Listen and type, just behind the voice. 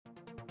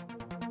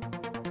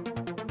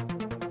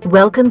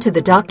Welcome to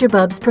the Dr.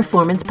 Bubs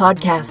Performance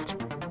Podcast,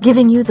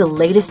 giving you the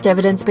latest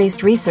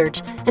evidence-based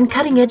research and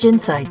cutting-edge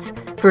insights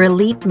for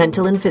elite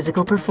mental and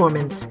physical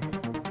performance.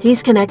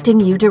 He's connecting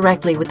you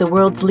directly with the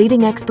world's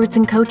leading experts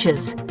and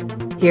coaches.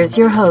 Here's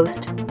your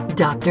host,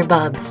 Dr.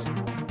 Bubs.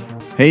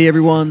 Hey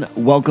everyone,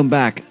 welcome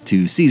back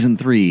to Season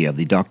 3 of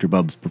the Dr.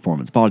 Bubs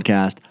Performance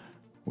Podcast,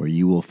 where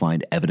you will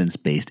find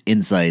evidence-based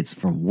insights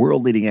from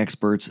world-leading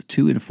experts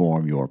to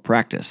inform your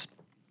practice.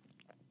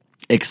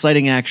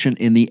 Exciting action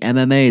in the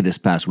MMA this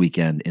past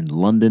weekend in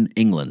London,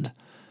 England.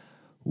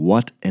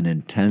 What an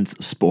intense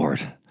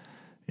sport.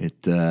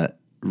 It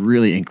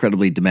really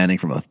incredibly demanding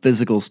from a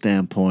physical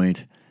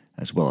standpoint,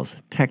 as well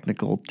as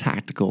technical,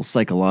 tactical,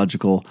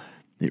 psychological.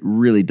 It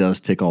really does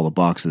tick all the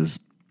boxes.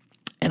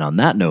 And on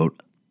that note,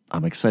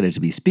 I'm excited to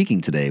be speaking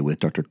today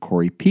with Dr.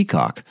 Corey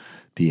Peacock,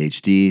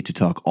 PhD, to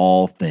talk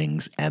all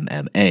things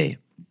MMA.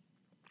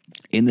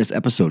 In this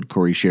episode,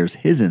 Corey shares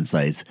his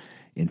insights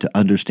into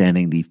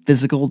understanding the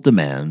physical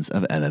demands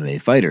of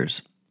MMA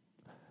fighters.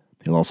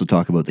 He'll also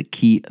talk about the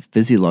key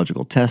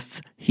physiological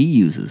tests he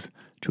uses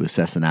to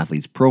assess an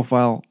athlete's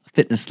profile,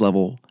 fitness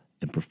level,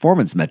 and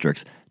performance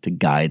metrics to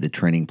guide the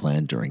training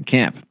plan during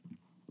camp.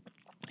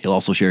 He'll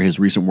also share his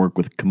recent work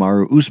with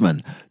Kamaru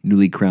Usman,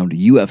 newly crowned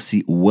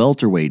UFC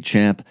welterweight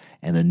champ,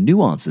 and the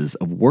nuances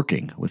of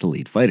working with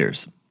elite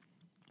fighters.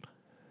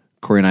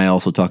 Corey and I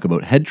also talk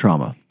about head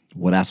trauma,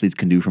 what athletes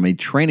can do from a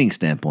training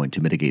standpoint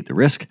to mitigate the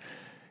risk,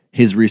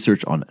 his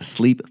research on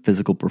sleep,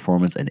 physical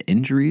performance, and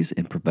injuries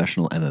in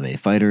professional MMA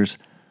fighters,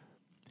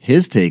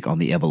 his take on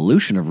the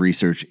evolution of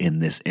research in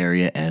this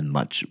area, and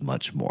much,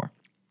 much more.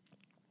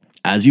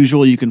 As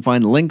usual, you can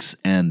find the links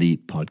and the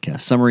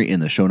podcast summary in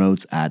the show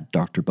notes at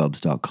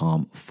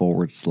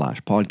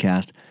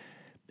drbubs.com/podcast.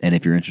 And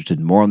if you're interested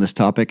in more on this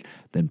topic,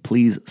 then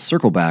please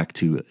circle back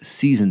to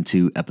Season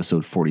 2,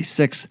 Episode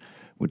 46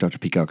 with Dr.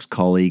 Peacock's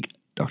colleague,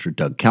 Dr.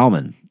 Doug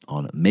Kalman,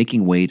 on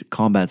making weight,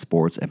 combat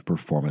sports, and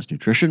performance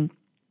nutrition.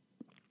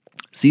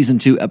 Season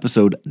 2,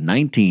 Episode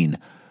 19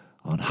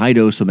 on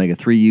high-dose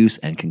omega-3 use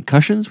and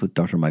concussions with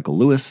Dr. Michael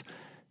Lewis,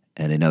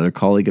 and another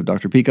colleague of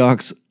Dr.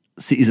 Peacock's,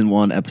 Season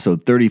 1,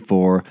 Episode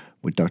 34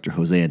 with Dr.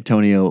 Jose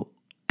Antonio,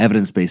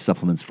 evidence-based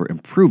supplements for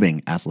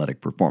improving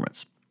athletic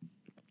performance.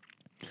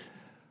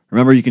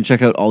 Remember, you can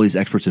check out all these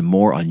experts and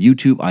more on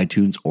YouTube,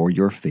 iTunes, or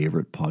your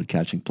favorite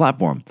podcatching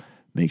platform.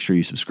 Make sure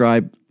you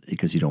subscribe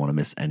because you don't want to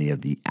miss any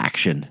of the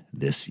action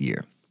this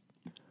year.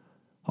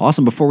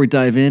 Awesome. Before we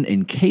dive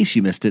in case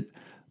you missed it,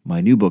 my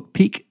new book,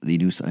 Peak, The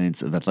New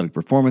Science of Athletic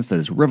Performance That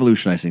is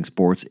Revolutionizing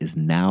Sports, is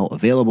now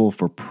available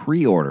for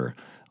pre-order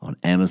on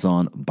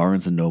Amazon,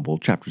 Barnes & Noble,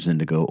 Chapters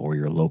Indigo, or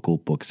your local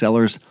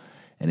booksellers.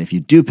 And if you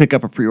do pick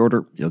up a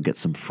pre-order, you'll get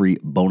some free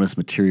bonus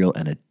material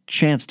and a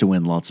chance to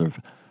win lots of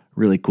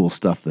really cool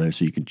stuff there.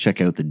 So you can check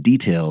out the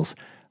details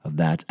of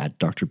that at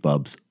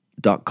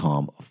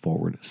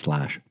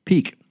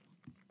drbubs.com/peak.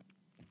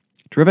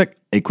 Terrific.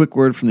 A quick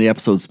word from the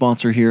episode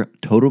sponsor here,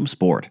 Totem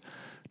Sport.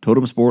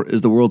 Totem Sport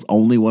is the world's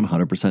only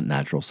 100%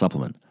 natural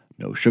supplement.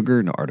 No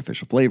sugar, no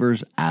artificial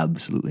flavors,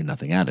 absolutely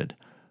nothing added.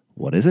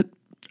 What is it?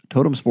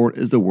 Totem Sport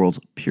is the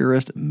world's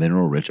purest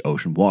mineral-rich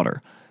ocean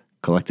water.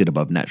 Collected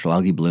above natural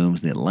algae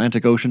blooms in the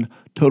Atlantic Ocean,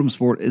 Totem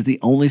Sport is the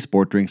only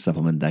sport drink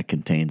supplement that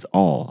contains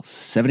all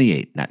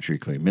 78 naturally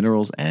occurring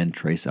minerals and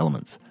trace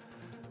elements.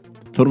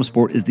 Totem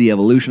Sport is the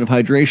evolution of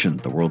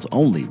hydration, the world's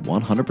only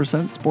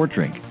 100% sport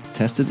drink,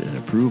 tested and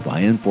approved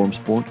by Informed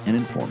Sport and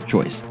Informed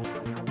Choice.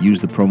 Use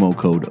the promo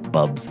code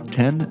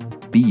BUBBS10,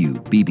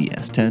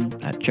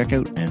 BUBBS10 at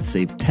checkout and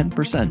save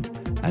 10%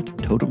 at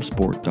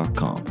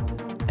totemsport.com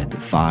and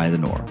defy the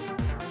norm.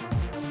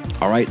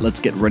 All right,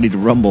 let's get ready to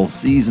rumble.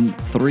 Season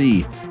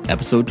 3,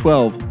 Episode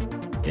 12.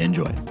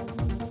 Enjoy.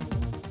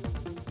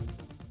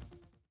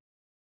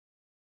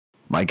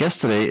 My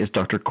guest today is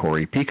Dr.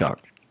 Corey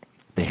Peacock,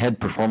 the head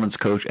performance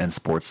coach and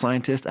sports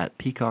scientist at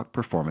Peacock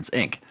Performance,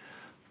 Inc.,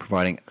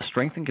 providing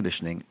strength and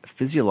conditioning,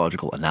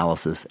 physiological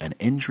analysis, and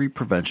injury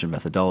prevention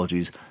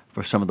methodologies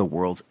for some of the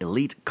world's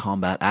elite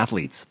combat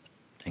athletes,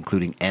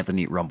 including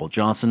Anthony Rumble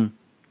Johnson,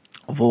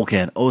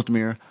 Volkan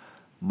Ozdemir,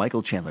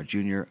 Michael Chandler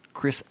Jr.,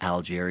 Chris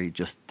Algieri,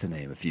 just to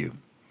name a few.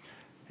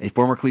 A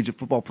former collegiate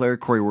football player,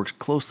 Corey works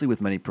closely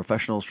with many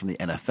professionals from the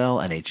NFL,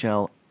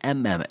 NHL,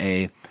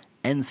 MMA,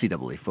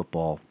 NCAA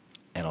football,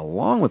 and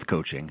along with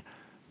coaching,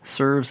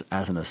 serves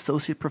as an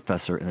associate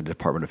professor in the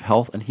Department of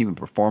Health and Human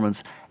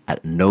Performance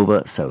at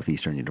Nova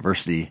Southeastern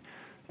University,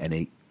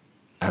 and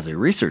as a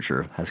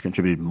researcher has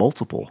contributed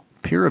multiple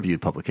peer-reviewed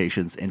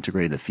publications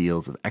integrating the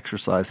fields of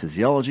exercise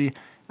physiology,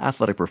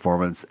 athletic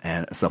performance,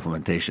 and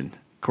supplementation.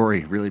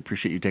 Corey, really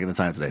appreciate you taking the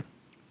time today.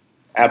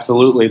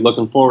 Absolutely.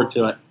 Looking forward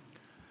to it.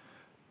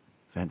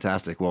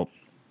 Fantastic. Well,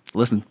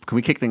 listen, can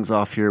we kick things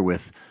off here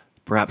with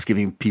perhaps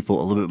giving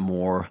people a little bit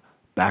more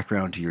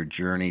background to your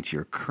journey, to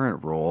your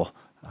current role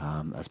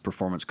as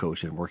performance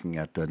coach and working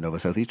at Nova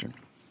Southeastern?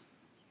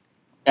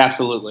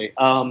 Absolutely.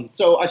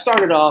 So I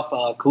started off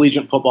a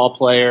collegiate football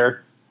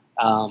player.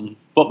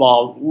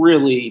 Football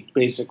really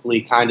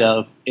basically kind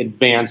of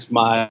advanced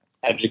my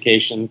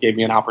education, gave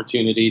me an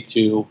opportunity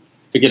to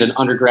to get an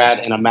undergrad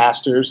and a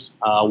master's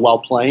while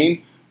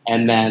playing,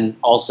 and then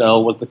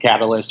also was the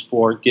catalyst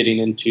for getting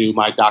into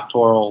my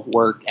doctoral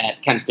work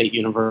at Kent State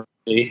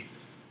University.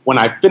 When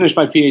I finished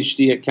my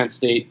PhD at Kent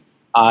State,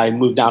 I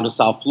moved down to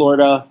South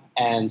Florida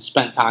and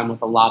spent time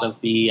with a lot of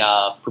the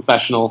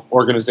professional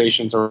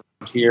organizations around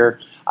here.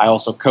 I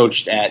also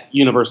coached at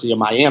University of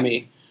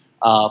Miami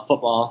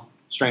football,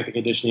 strength and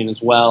conditioning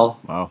as well.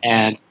 Wow.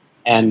 And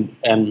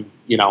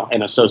you know,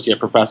 an associate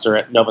professor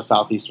at Nova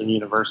Southeastern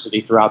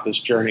University throughout this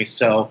journey.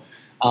 So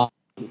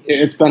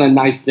it's been a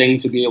nice thing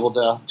to be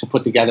able to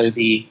put together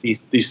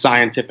these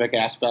scientific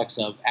aspects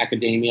of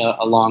academia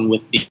along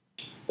with the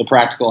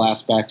practical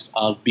aspects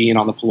of being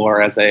on the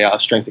floor as a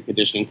strength and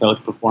conditioning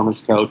coach,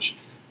 performance coach.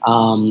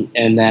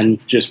 And then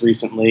just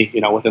recently,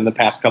 you know, within the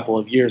past couple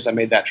of years, I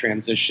made that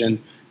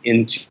transition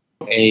into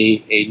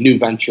a new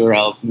venture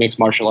of mixed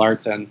martial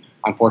arts, and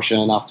I'm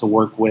fortunate enough to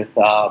work with,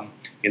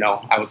 you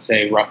know, I would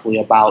say roughly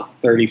about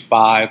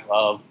 35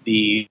 of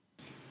the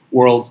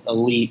world's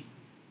elite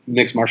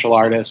mixed martial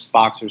artists,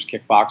 boxers,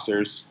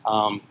 kickboxers,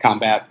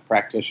 combat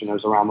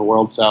practitioners around the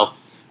world. So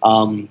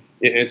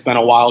it's been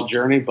a wild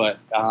journey, but,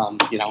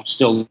 you know,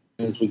 still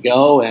as we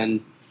go,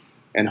 and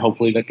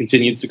hopefully the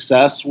continued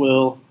success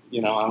will,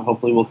 you know,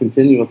 hopefully we'll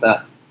continue with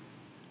that.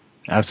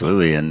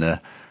 Absolutely. And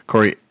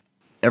Corey,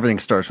 everything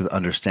starts with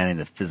understanding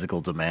the physical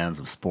demands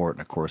of sport.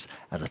 And of course,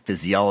 as a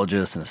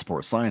physiologist and a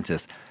sports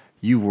scientist,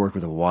 you've worked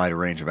with a wide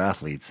range of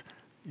athletes.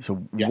 So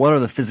what are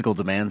the physical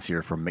demands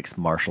here for mixed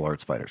martial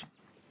arts fighters?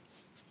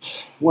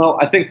 Well,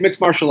 I think mixed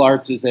martial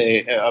arts is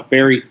a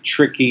very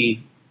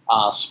tricky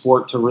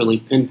sport to really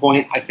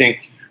pinpoint. I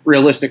think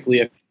realistically,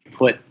 if you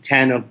put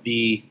 10 of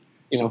the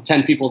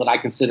 10 people that I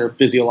consider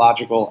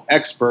physiological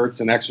experts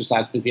and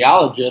exercise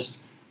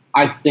physiologists,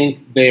 I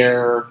think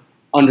their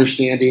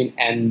understanding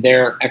and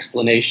their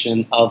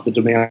explanation of the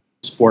demand of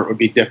the sport would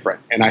be different.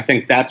 And I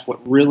think that's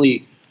what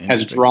really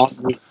has drawn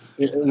me.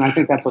 And I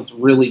think that's what's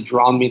really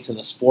drawn me to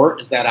the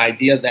sport, is that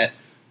idea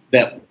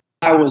that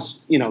I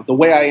was, you know, the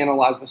way I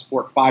analyzed the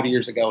sport 5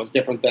 years ago is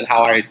different than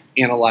how I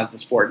analyze the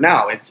sport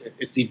now.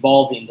 It's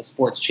evolving, the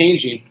sport's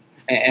changing.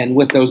 And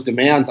with those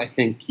demands, I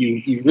think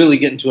you really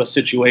get into a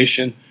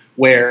situation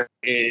where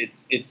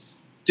it's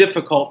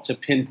difficult to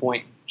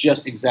pinpoint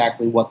just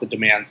exactly what the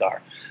demands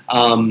are.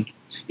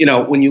 You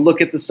know, when you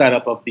look at the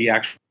setup of the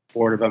actual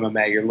sport of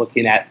MMA, you're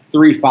looking at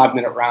 3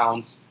 5-minute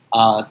rounds,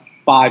 5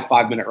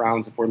 5-minute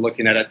rounds if we're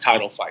looking at a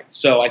title fight.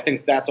 So I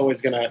think that's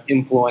always going to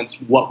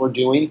influence what we're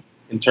doing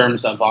in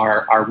terms of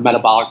our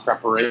metabolic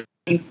preparation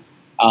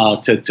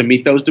to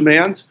meet those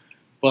demands.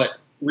 But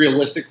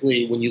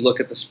realistically, when you look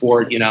at the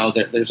sport, you know,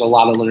 there's a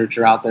lot of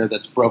literature out there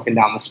that's broken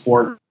down the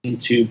sport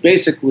into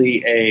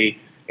basically a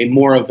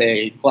more of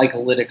a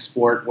glycolytic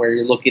sport, where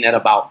you're looking at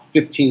about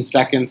 15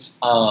 seconds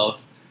of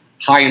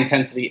high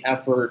intensity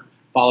effort,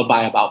 followed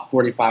by about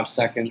 45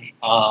 seconds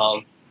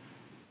of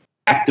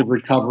active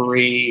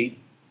recovery,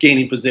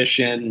 gaining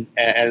position,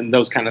 and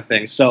those kind of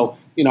things. So,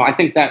 you know, I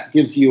think that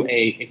gives you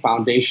a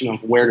foundation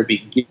of where to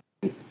begin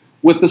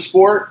with the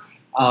sport.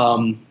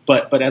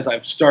 But as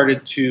I've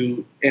started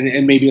to,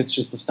 and maybe it's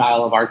just the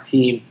style of our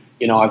team,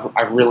 you know,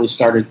 I've really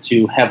started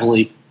to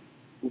heavily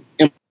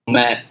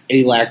implement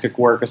alactic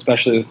work,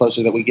 especially the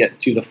closer that we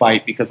get to the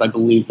fight, because I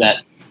believe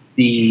that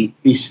the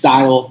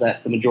style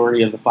that the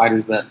majority of the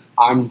fighters that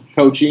I'm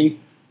coaching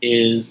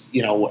is,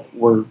 you know,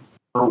 we're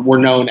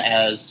known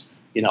as,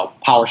 you know,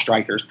 power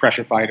strikers,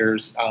 pressure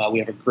fighters. We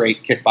have a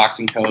great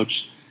kickboxing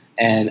coach,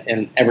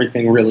 and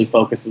everything really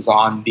focuses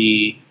on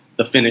the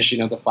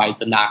finishing of the fight,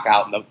 the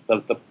knockout, and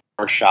the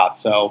power shot.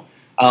 So,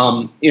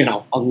 you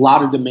know, a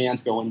lot of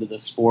demands go into the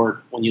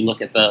sport when you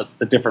look at the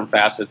different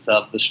facets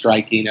of the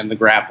striking and the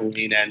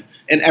grappling and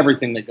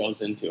everything that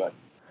goes into it.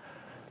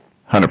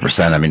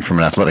 100%. I mean, from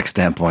an athletic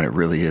standpoint, it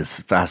really is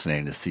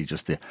fascinating to see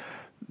just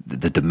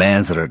the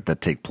demands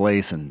that take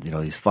place, and, you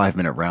know, these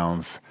 5-minute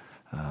rounds.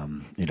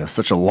 You know,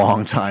 such a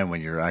long time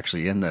when you're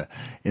actually in the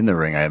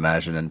ring, I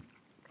imagine. And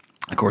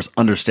of course,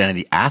 understanding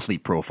the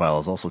athlete profile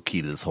is also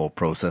key to this whole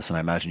process. And I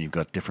imagine you've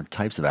got different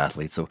types of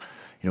athletes. So,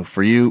 you know,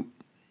 for you,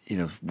 you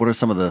know, what are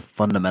some of the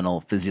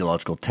fundamental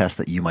physiological tests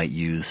that you might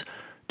use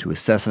to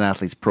assess an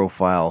athlete's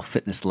profile,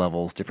 fitness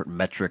levels, different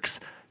metrics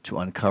to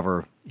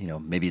uncover, you know,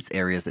 maybe it's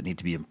areas that need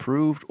to be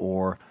improved,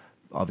 or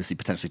obviously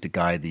potentially to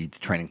guide the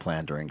training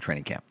plan during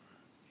training camp?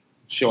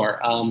 Sure.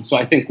 So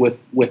I think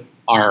with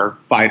our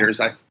fighters,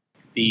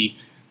 the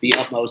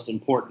utmost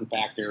important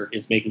factor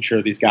is making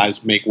sure these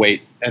guys make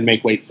weight and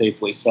make weight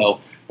safely. So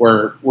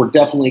we're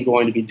definitely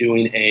going to be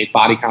doing a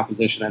body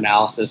composition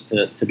analysis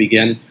to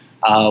begin.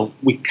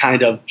 We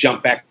kind of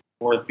jump back and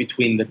forth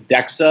between the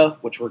DEXA,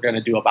 which we're going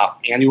to do about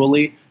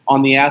annually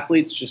on the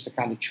athletes, just to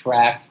kind of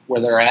track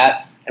where they're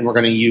at, and we're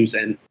going to use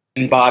an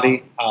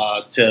in-body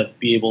to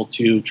be able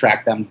to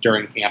track them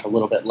during camp, a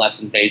little bit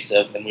less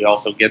invasive, and we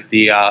also get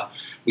the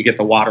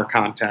water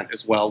content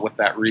as well with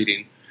that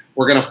reading.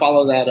 We're going to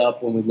follow that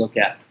up when we look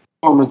at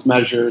performance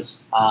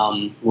measures.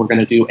 We're going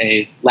to do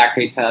a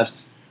lactate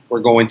test. We're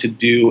going to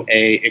do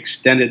a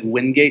extended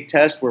Wingate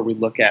test, where we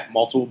look at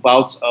multiple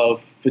bouts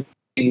of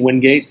fatigue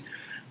Wingate.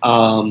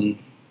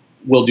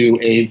 we'll do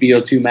a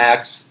VO2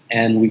 max,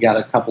 and we got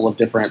a couple of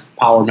different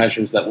power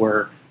measures that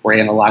we're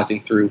analyzing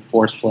through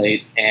force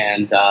plate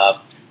and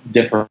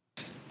different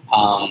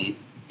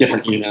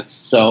units.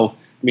 So,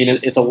 I mean,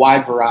 it's a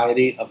wide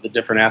variety of the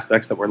different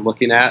aspects that we're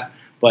looking at,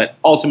 but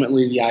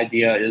ultimately the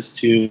idea is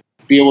to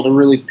be able to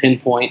really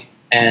pinpoint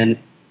and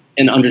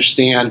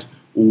understand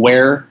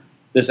where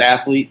this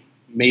athlete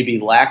may be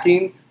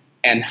lacking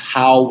and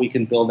how we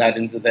can build that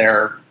into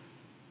their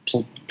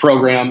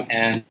program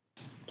and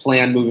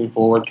plan moving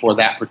forward for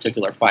that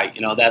particular fight.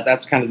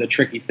 That's kind of the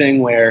tricky thing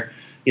where,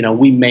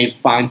 we may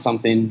find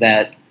something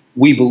that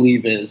we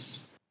believe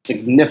is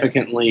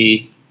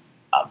significantly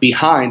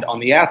behind on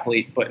the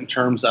athlete, but in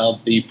terms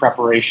of the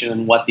preparation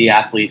and what the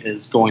athlete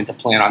is going to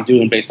plan on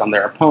doing based on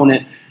their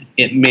opponent,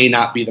 it may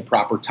not be the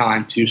proper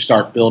time to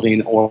start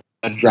building or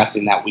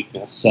addressing that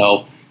weakness.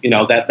 So,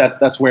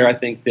 that's where I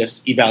think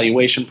this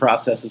evaluation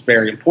process is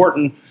very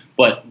important,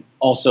 but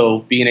also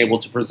being able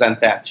to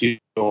present that to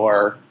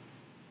your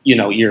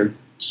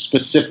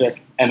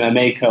specific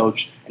MMA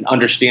coach and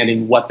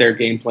understanding what their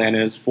game plan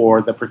is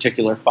for the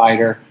particular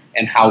fighter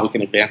and how we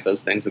can advance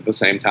those things at the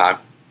same time.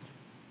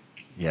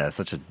 Yeah, it's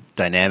such a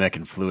dynamic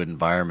and fluid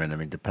environment. I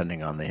mean,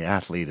 depending on the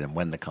athlete and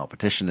when the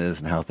competition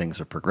is and how things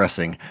are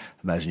progressing,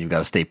 imagine you've got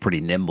to stay pretty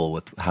nimble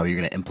with how you're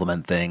going to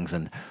implement things,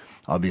 and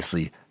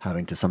obviously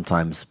having to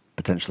sometimes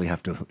potentially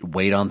have to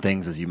wait on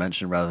things, as you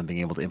mentioned, rather than being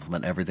able to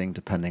implement everything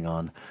depending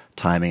on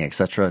timing,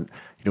 etc.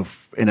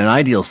 In an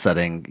ideal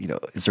setting,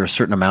 is there a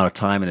certain amount of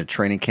time in a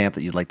training camp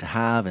that you'd like to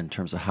have in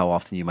terms of how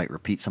often you might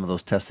repeat some of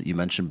those tests that you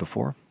mentioned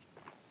before?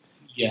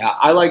 Yeah,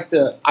 I like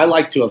to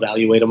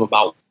evaluate them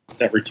about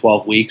once every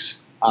 12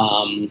 weeks.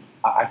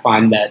 I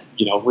find that,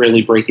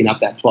 really breaking up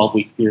that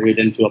 12-week period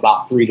into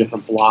about 3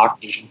 different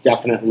blocks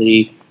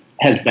definitely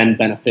has been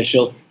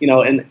beneficial.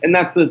 And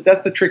that's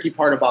the tricky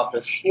part about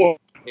this sport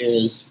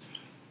is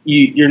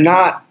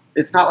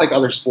it's not like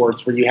other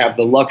sports where you have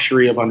the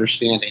luxury of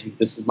understanding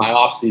this is my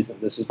off season,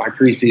 this is my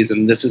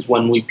preseason, this is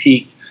when we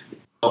peak.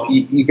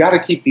 You got to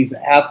keep these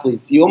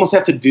athletes. You almost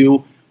have to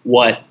do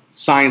what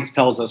science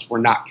tells us we're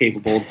not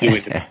capable of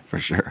doing. For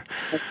sure.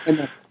 And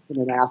that's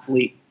an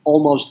athlete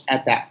almost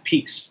at that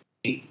peak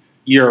state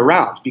year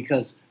round,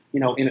 because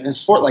in a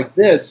sport like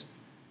this,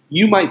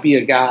 you might be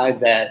a guy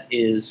that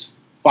is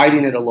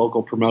fighting at a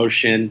local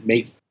promotion,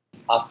 making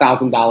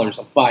 $1,000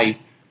 a fight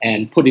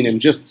and putting in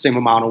just the same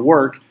amount of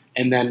work,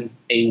 and then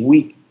a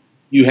week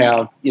you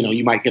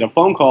might get a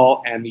phone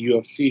call and the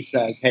UFC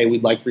says, hey,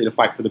 we'd like for you to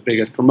fight for the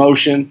biggest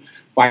promotion,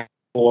 fight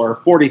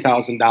for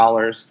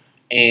 $40,000,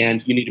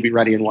 and you need to be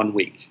ready in 1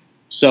 week.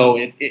 So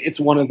it's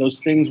one of those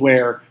things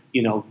where,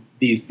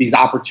 these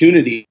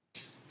opportunities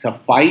to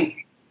fight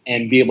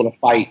and be able to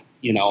fight,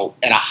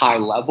 at a high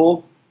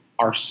level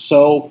are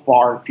so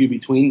far and few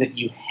between that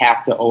you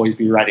have to always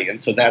be ready. And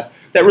so that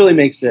really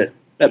makes it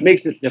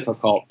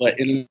difficult. But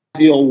in an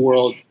ideal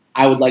world,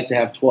 I would like to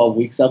have 12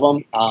 weeks of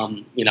them.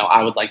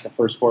 I would like the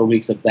first 4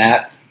 weeks of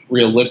that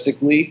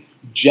realistically,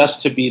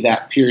 just to be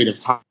that period of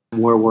time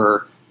where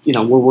we're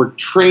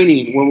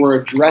training, where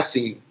we're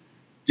addressing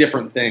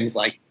different things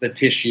like the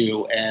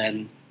tissue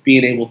and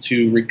being able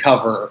to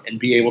recover and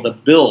be able to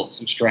build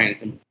some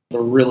strength and to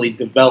really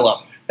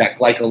develop that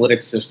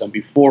glycolytic system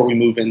before we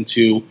move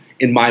into,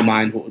 in my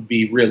mind, what would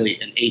be really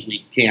an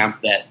 8-week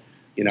camp that,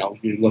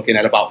 you're looking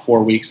at about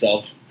 4 weeks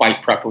of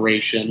fight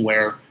preparation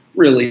where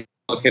really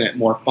looking at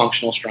more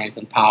functional strength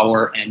and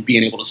power and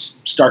being able to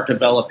start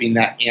developing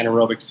that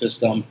anaerobic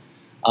system.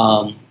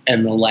 And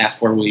the last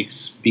 4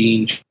 weeks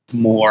being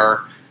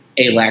more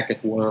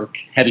alactic work,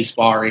 heavy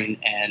sparring,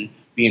 and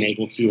being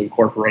able to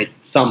incorporate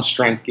some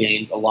strength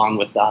gains along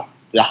with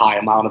the high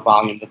amount of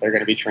volume that they're going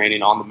to be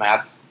training on the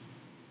mats.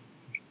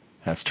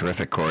 That's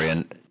terrific, Corey.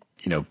 And,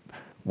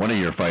 one of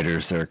your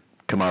fighters,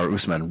 Kamaru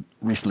Usman,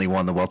 recently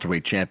won the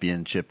welterweight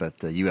championship at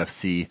the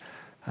UFC.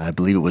 I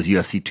believe it was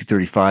UFC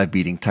 235,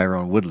 beating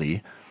Tyrone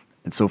Woodley.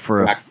 And so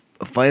for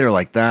a fighter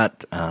like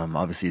that,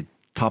 obviously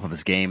top of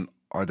his game,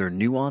 are there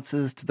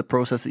nuances to the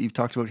process that you've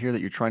talked about here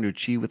that you're trying to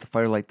achieve with a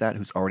fighter like that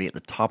who's already at the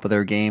top of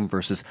their game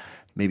versus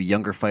maybe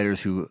younger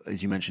fighters who,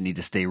 as you mentioned, need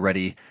to stay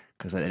ready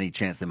because at any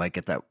chance they might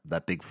get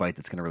that big fight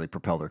that's going to really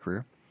propel their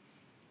career?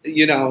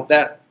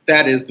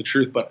 That is the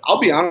truth. But I'll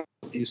be honest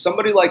with you,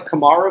 somebody like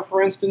Kamaru,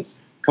 for instance,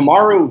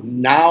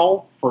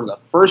 now, for the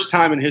first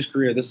time in his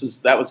career,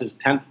 that was his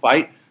 10th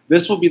fight.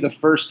 This will be the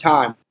first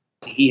time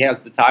he has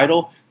the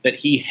title that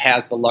he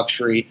has the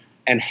luxury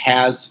and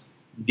has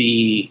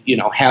the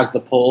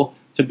pull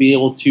to be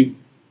able to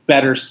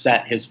better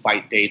set his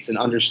fight dates and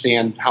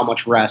understand how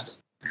much rest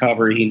and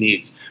recovery he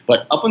needs.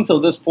 But up until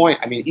this point,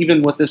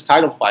 even with this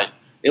title fight,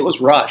 it was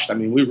rushed.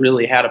 We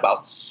really had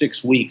about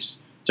 6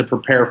 weeks to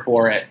prepare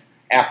for it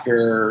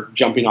after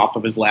jumping off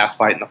of his last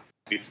fight and the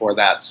fight before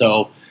that.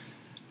 So,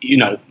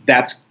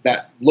 that's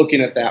that. Looking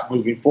at that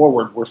moving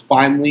forward, we're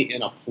finally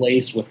in a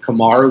place with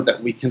Kamaru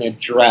that we can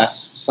address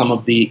some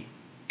of the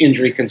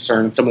injury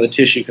concerns, some of the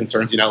tissue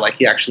concerns. Like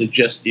he actually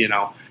just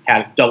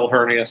had double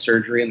hernia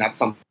surgery, and that's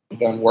something we've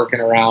been working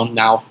around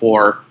now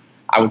for,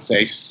 I would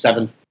say,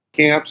 7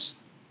 camps.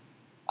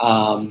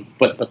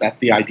 But that's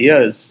the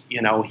idea is,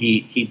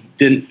 he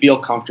didn't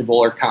feel comfortable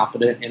or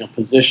confident in a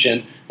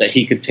position that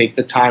he could take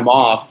the time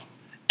off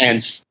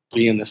and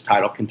be in this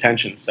title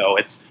contention. So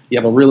you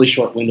have a really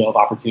short window of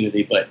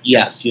opportunity. But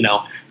yes,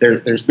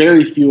 there's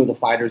very few of the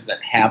fighters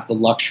that have the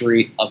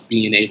luxury of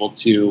being able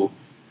to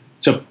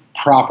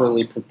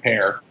properly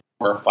prepare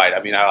for a fight.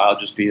 I mean, I'll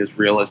just be as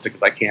realistic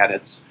as I can.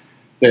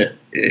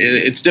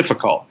 It's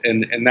difficult,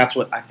 and that's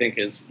what I think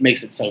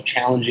makes it so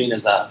challenging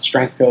as a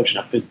strength coach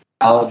and a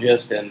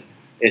physiologist, and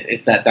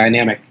it's that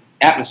dynamic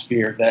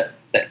atmosphere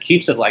that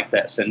keeps it like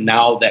this. And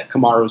now that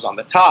Kamaru's on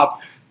the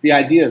top, the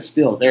idea is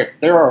still there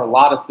are a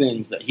lot of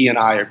things that he and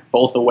I are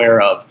both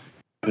aware of,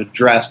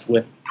 addressed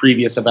with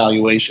previous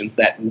evaluations,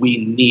 that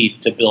we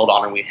need to build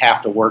on and we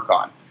have to work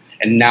on.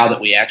 And now that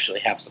we actually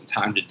have some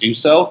time to do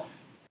so,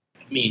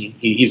 I mean,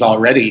 he's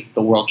already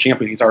the world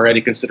champion. He's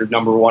already considered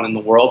number one in the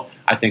world.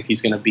 I think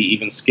he's going to be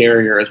even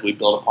scarier as we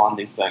build upon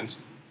these things.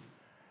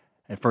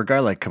 And for a guy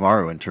like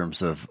Kamaru, in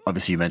terms of,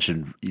 obviously you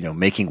mentioned,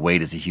 making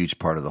weight is a huge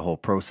part of the whole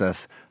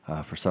process.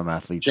 For some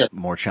athletes, sure,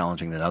 more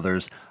challenging than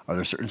others. Are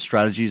there certain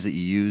strategies that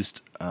you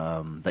used,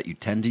 that you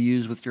tend to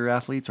use with your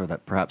athletes, or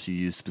that perhaps you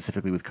use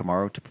specifically with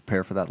Kamaru to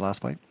prepare for that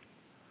last fight?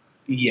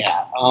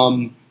 Yeah.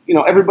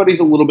 Everybody's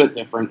a little bit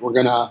different. We're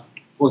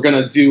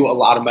gonna do a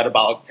lot of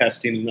metabolic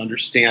testing and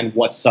understand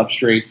what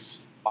substrates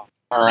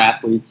our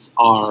athletes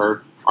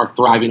are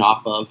thriving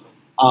off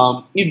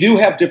of. You do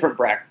have different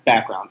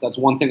backgrounds. That's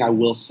one thing I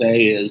will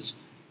say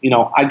is, you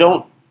got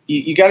to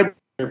be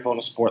careful in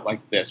a sport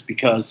like this,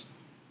 because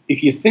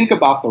if you think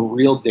about the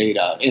real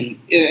data,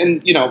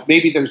 and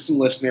maybe there's some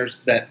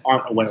listeners that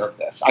aren't aware of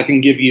this. I'll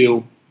give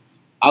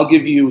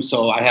you.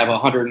 So I have a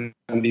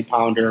 170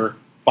 pounder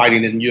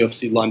fighting in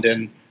UFC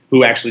London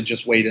who actually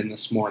just weighed in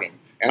this morning.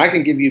 And I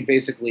can give you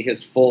basically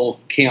his full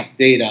camp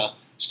data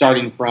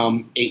starting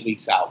from 8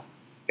 weeks out.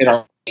 In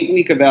our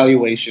 8-week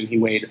evaluation, he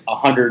weighed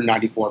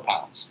 194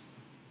 pounds.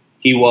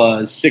 He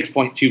was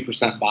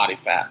 6.2% body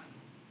fat.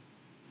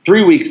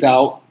 3 weeks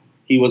out,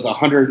 he was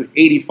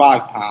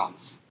 185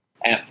 pounds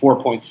at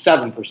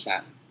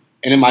 4.7%.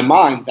 And in my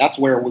mind, that's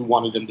where we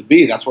wanted him to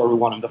be. That's where we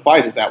want him to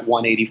fight, is that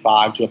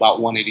 185 to about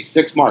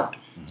 186 mark.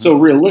 Mm-hmm. So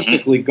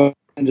realistically, going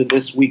into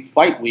this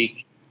fight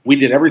week, we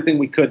did everything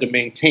we could to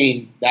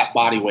maintain that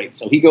body weight.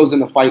 So he goes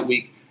into fight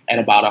week at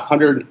about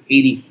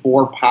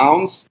 184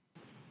 pounds,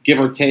 give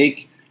or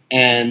take,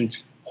 and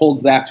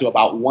holds that to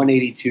about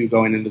 182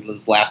 going into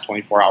those last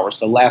 24 hours.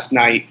 So last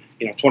night,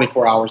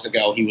 24 hours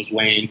ago, he was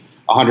weighing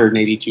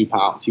 182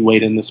 pounds. He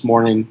weighed in this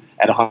morning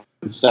at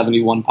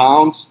 171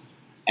 pounds.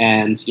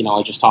 And,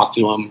 I just talked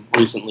to him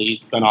recently.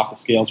 He's been off the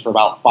scales for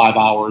about 5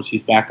 hours.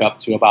 He's back up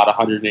to about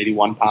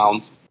 181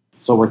 pounds.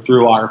 So we're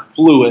through our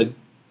fluid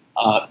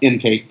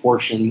intake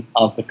portion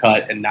of the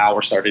cut, and now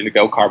we're starting to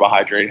go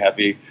carbohydrate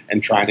heavy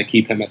and trying to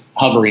keep him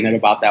hovering at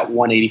about that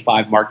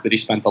 185 mark that he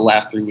spent the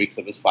last 3 weeks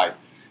of his fight.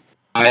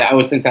 I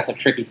always think that's a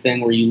tricky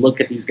thing where you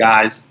look at these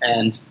guys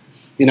and,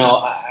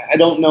 I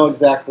don't know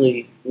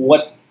exactly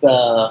what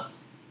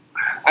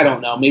I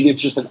don't know, maybe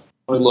it's just an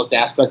overlooked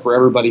aspect where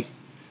everybody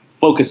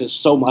focuses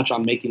so much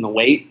on making the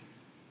weight.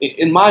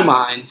 In my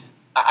mind,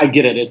 I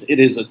get it. It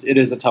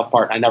is a tough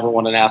part. I never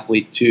want an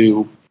athlete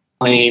to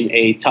claim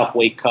a tough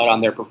weight cut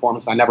on their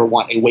performance. I never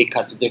want a weight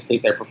cut to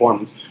dictate their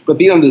performance. But at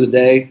the end of the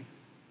day,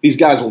 these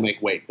guys will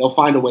make weight. They'll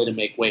find a way to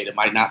make weight. It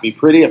might not be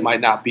pretty. It might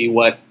not be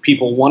what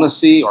people want to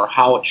see or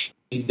how it should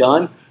be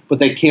done, but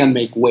they can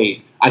make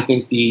weight. I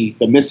think the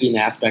missing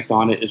aspect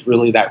on it is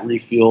really that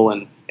refuel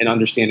and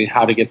understanding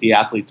how to get the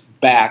athletes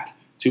back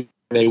to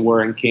where they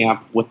were in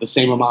camp with the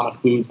same amount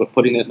of foods, but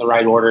putting it in the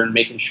right order and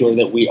making sure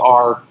that we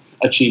are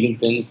achieving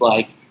things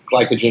like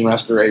glycogen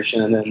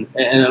restoration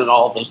and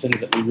all of those things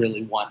that we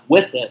really want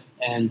with it.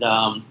 And,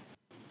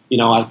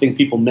 I think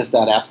people miss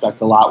that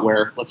aspect a lot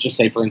where, let's just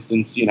say, for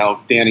instance,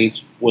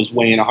 Danny's was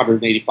weighing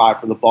 185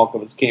 for the bulk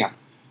of his camp.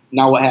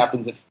 Now what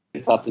happens if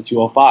it's up to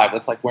 205?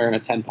 That's like wearing a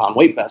 10-pound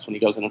weight vest when he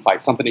goes in and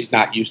fights, something he's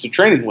not used to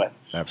training with.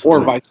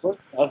 Absolutely. Or vice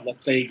versa.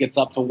 Let's say he gets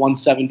up to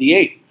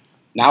 178.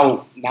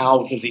 Now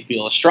does he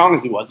feel as strong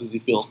as he was? Does he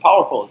feel as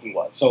powerful as he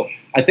was? So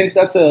I think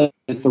it's a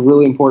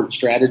really important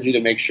strategy to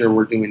make sure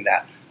we're doing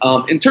that.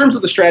 In terms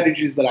of the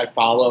strategies that I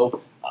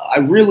follow, I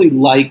really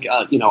like,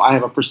 I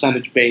have a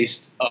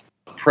percentage-based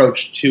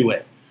approach to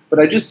it. But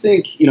I just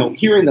think,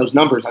 hearing those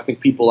numbers, I think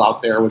people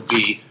out there would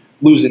be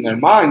losing their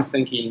minds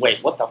thinking,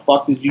 wait, what the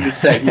fuck did you just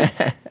say?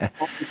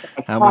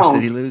 How much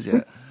did he lose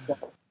yet?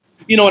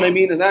 You know what I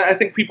mean? And I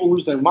think people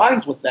lose their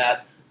minds with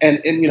that. And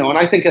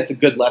I think that's a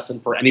good lesson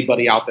for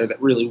anybody out there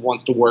that really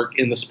wants to work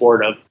in the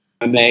sport of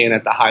MMA and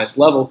at the highest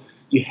level.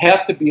 You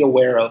have to be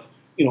aware of,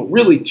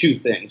 really two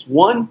things.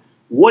 One,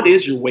 what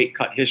is your weight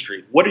cut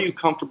history? What are you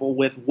comfortable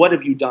with? What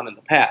have you done in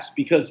the past?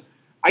 Because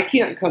I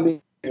can't come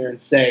in here and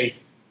say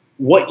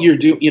what you're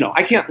doing.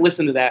 I can't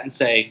listen to that and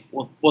say,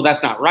 well,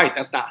 that's not right.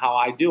 That's not how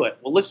I do it.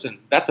 Well, listen,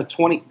 that's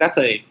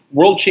a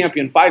world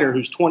champion fighter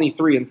who's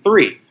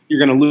 23-3. You're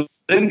going to lose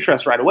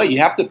interest right away. You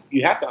have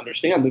to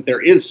understand that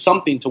there is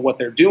something to what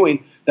they're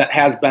doing that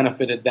has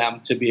benefited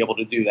them to be able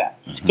to do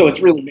that. Mm-hmm. So it's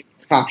really making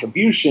a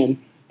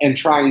contribution and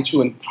trying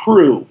to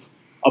improve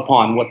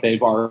upon what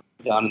they've already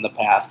done in the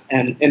past.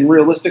 And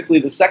realistically,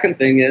 the second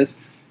thing is,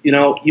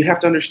 you have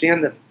to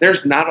understand that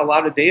there's not a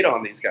lot of data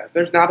on these guys.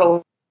 There's not a lot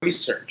of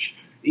research.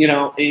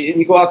 And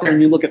you go out there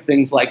and you look at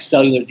things like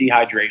cellular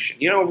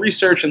dehydration.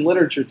 Research and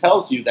literature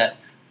tells you that,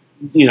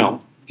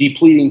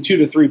 depleting 2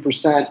 to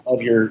 3%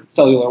 of your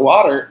cellular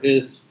water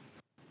is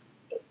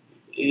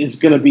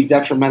going to be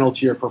detrimental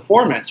to your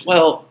performance.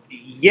 Well,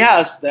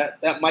 yes,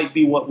 that might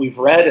be what we've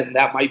read, and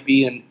that might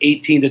be in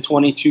 18 to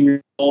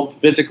 22-year-old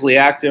physically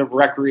active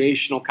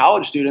recreational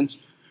college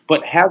students.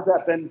 But has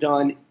that been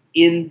done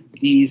in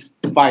these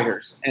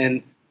fighters?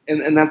 And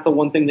that's the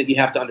one thing that you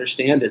have to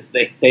understand is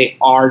they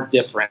are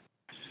different.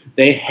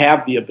 They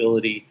have the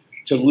ability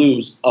to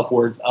lose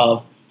upwards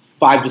of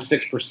 5 to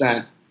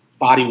 6%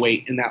 body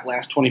weight in that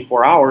last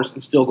 24 hours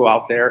and still go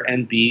out there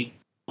and be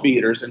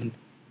beaters and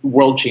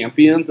world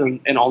champions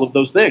and all of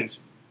those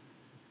things.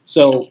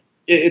 So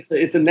it's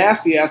a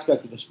nasty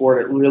aspect of the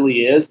sport. It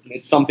really is.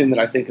 It's something that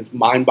I think is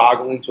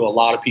mind-boggling to a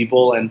lot of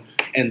people and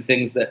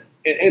things that,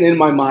 and in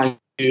my mind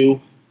too,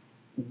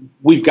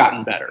 we've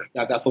gotten better.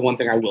 That's the one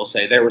thing I will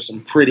say. There were some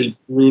pretty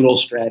brutal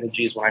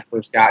strategies when I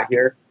first got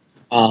here.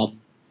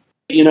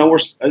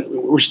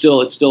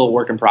 It's still a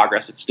work in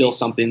progress. It's still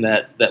something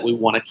that we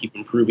want to keep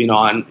improving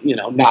on,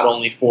 not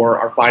only for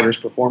our fighters'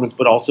 performance,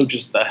 but also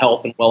just the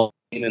health and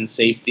well-being and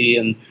safety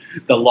and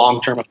the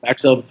long-term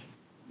effects of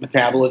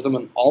metabolism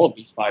and all of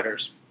these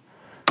fighters.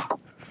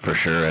 For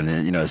sure. And,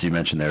 as you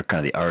mentioned there,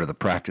 kind of the art of the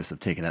practice of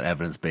taking that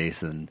evidence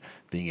base and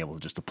being able to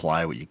just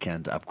apply what you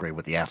can to upgrade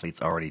what the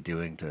athlete's already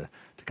doing to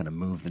kind of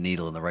move the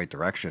needle in the right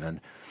direction.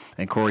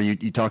 And Corey,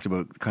 you talked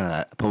about kind of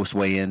that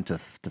post-weigh-in to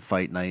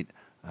fight night,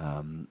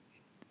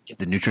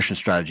 the nutrition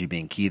strategy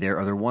being key there.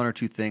 Are there one or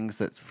two things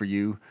that for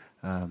you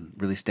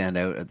really stand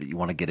out that you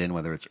want to get in,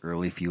 whether it's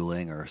early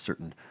fueling or a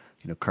certain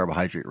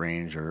carbohydrate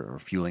range or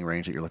fueling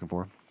range that you're looking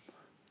for?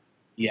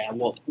 Yeah,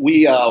 well,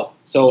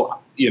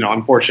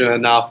 I'm fortunate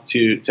enough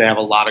to have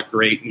a lot of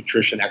great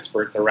nutrition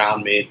experts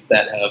around me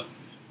that have,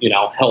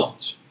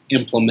 helped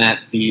implement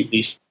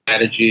these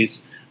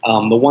strategies.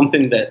 The one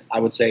thing that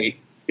I would say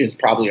is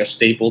probably a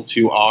staple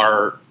to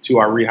our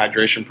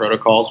rehydration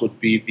protocols would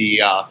be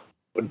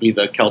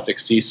the Celtic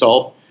sea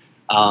salt.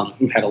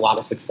 We've had a lot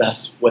of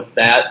success with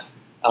that.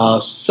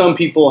 Some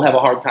people have a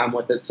hard time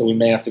with it, so we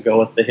may have to go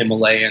with the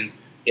Himalayan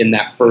in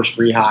that first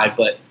rehy.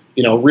 But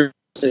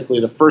realistically,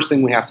 the first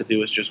thing we have to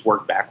do is just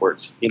work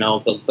backwards.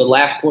 The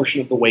last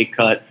portion of the weight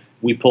cut,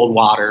 we pulled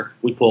water.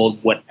 We pulled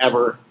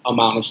whatever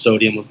amount of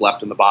sodium was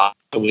left in the body.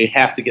 So we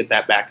have to get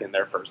that back in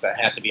there first. That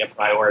has to be a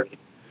priority.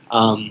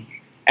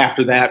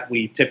 After that,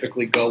 we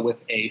typically go with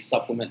a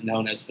supplement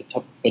known as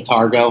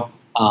Vitargo.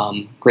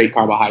 Great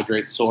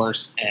carbohydrate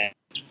source, and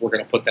we're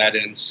going to put that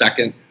in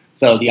second.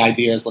 So the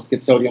idea is let's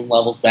get sodium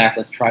levels back.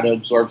 Let's try to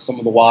absorb some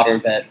of the water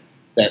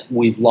that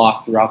we've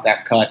lost throughout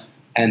that cut,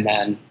 and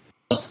then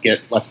let's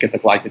get the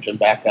glycogen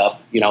back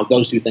up.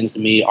 Those two things to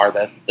me are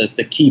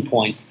the key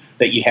points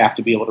that you have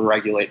to be able to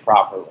regulate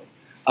properly.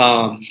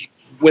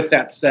 With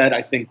that said,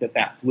 I think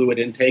that fluid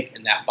intake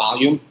and that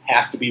volume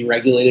has to be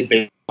regulated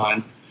based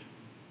on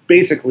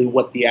basically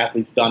what the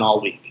athlete's done all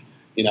week.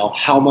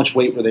 How much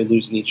weight were they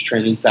losing each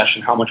training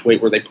session? How much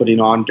weight were they putting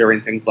on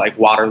during things like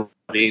water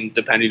loading,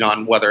 depending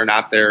on whether or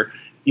not they're,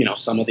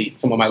 some of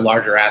my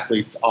larger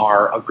athletes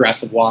are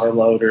aggressive water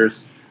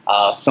loaders.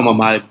 Some of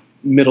my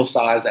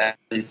middle-sized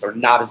athletes are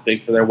not as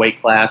big for their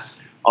weight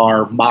class,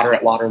 are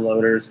moderate water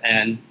loaders.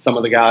 And some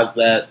of the guys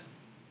that,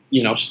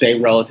 stay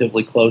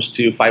relatively close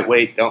to fight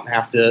weight don't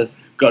have to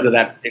go to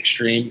that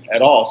extreme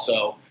at all.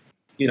 So,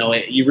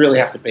 you really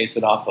have to base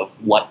it off of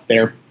what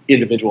their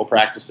individual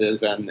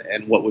practices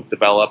and what we've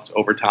developed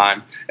over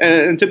time.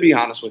 And to be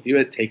honest with you,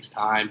 it takes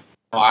time.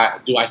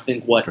 Do I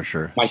think what For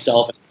sure.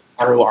 myself and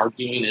Aro are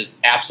doing is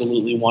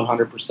absolutely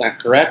 100%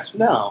 correct?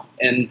 No.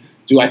 And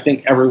do I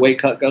think every weight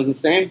cut goes the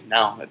same?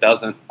 No, it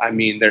doesn't. I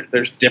mean,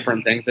 there's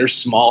different things. There's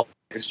small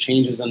things,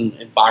 changes in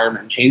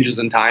environment, changes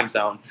in time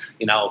zone.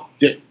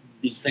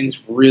 These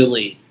things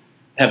really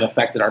have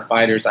affected our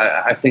fighters.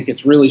 I think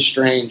it's really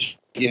strange,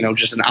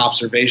 just an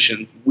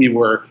observation.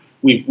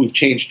 We've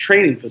changed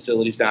training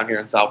facilities down here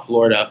in South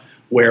Florida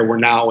where we're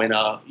now in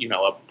a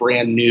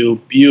brand new,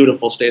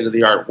 beautiful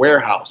state-of-the-art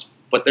warehouse,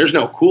 but there's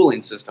no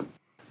cooling system.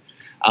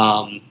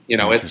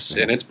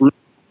 It's brutal.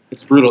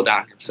 It's brutal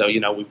down here. So,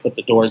 we put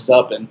the doors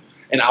up and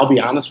I'll be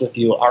honest with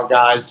you, our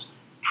guys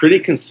pretty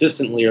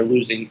consistently are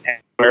losing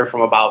anywhere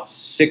from about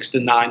 6 to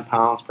 9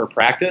 pounds per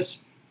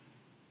practice.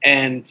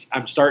 And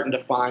I'm starting to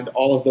find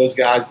all of those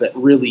guys that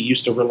really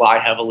used to rely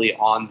heavily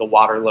on the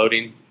water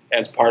loading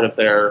as part of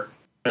their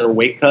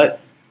weight cut,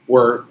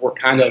 we're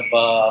kind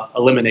of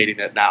eliminating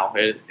it now.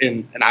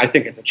 And I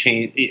think it's a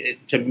change.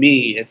 To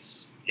me,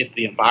 it's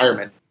the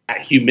environment,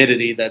 that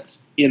humidity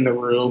that's in the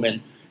room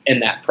and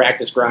that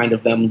practice grind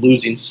of them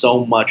losing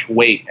so much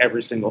weight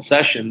every single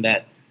session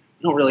that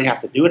you don't really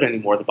have to do it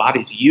anymore. The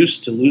body's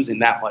used to losing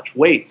that much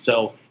weight.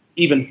 So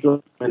even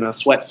throwing them in a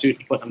sweatsuit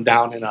and putting them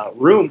down in a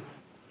room,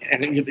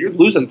 and you're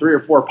losing 3 or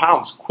 4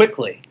 pounds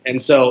quickly.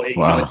 And so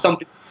Wow. It's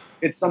something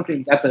it's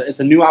something it's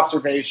a new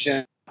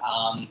observation.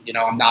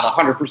 I'm not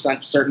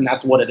 100% certain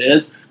that's what it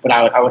is, but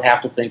I would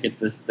have to think it's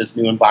this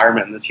new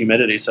environment and this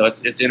humidity. So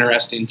it's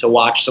interesting to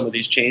watch some of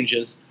these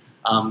changes.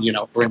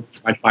 For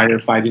instance, my fighter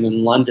fighting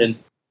in London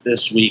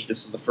this week.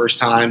 This is the first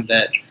time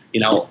that,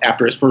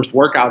 after his first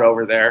workout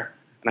over there,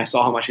 and I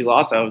saw how much he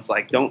lost, I was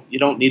like, you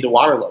don't need to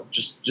water load.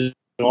 Just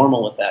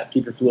normal with that.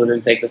 Keep your fluid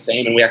intake the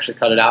same, and we actually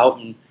cut it out.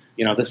 And,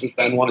 this has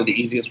been one of the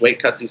easiest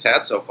weight cuts he's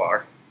had so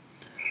far.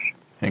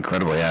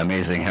 Incredible, yeah,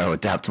 amazing how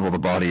adaptable the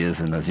body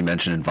is, and as you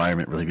mentioned,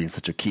 environment really being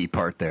such a key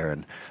part there,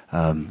 and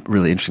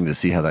really interesting to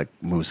see how that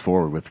moves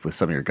forward with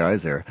some of your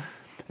guys there.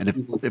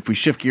 And if we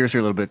shift gears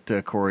here a little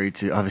bit, Corey,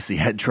 to obviously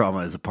head trauma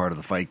is a part of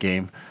the fight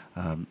game.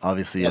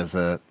 Obviously, as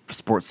a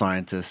sports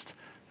scientist,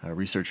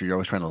 researcher, you're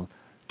always trying to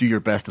do your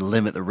best to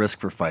limit the risk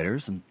for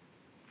fighters. And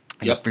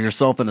for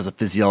yourself, and as a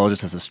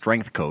physiologist, as a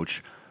strength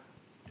coach,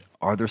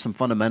 are there some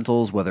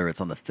fundamentals, whether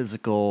it's on the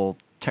physical,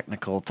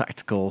 technical,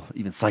 tactical,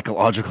 even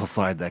psychological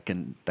side, that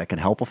can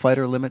help a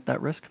fighter limit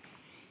that risk?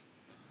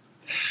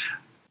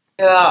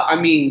 Yeah,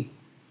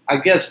 I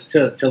guess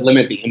to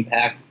limit the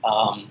impact,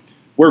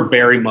 we're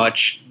very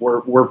much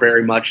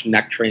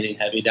neck training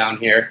heavy down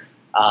here.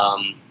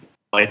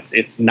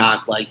 It's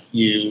not like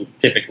you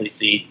typically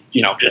see,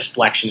 just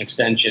flexion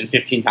extension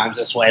 15 times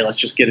this way. Let's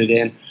just get it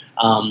in.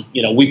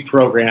 We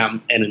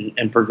program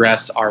and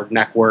progress our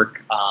neck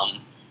work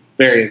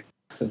very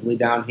aggressively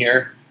down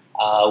here.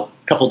 A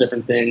couple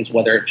different things,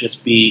 whether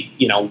it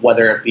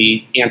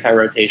be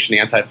anti-rotation,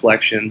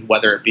 anti-flexion,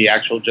 whether it be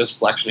actual just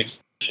flexion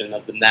extension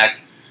of the neck.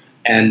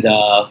 And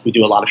we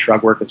do a lot of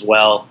shrug work as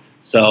well.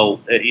 So,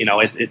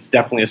 it's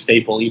definitely a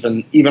staple.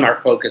 Even our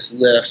focus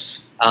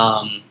lifts,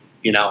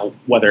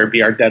 whether it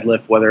be our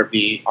deadlift, whether it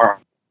be our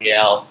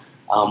RDL,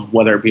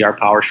 whether it be our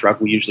power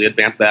shrug, we usually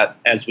advance that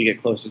as we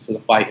get closer to the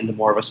fight into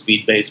more of a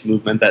speed-based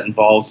movement that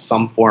involves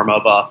some form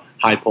of a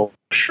high pull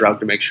shrug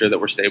to make sure that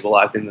we're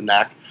stabilizing the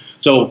neck.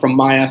 So from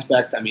my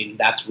aspect,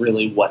 that's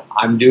really what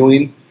I'm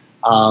doing.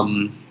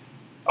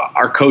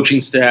 Our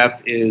coaching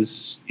staff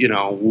is,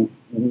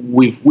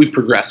 we've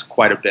progressed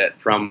quite a bit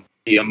from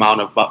the amount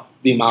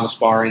of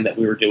sparring that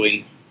we were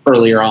doing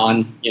earlier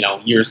on,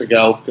 years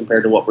ago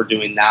compared to what we're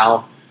doing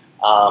now.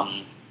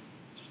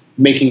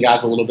 Making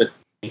guys a little bit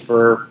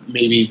safer,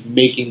 maybe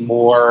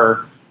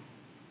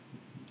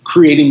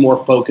creating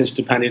more focus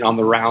depending on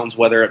the rounds,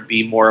 whether it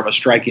be more of a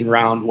striking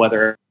round,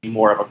 whether it be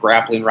more of a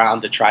grappling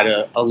round to try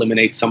to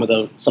eliminate some of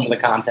the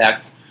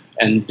contact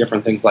and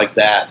different things like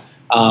that.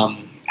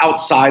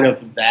 Outside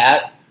of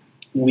that,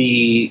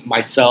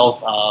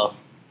 myself,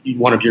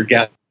 one of your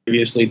guests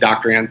previously,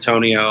 Dr.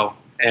 Antonio,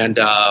 and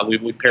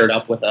we paired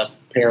up with a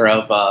pair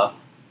of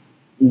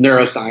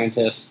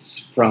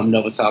neuroscientists from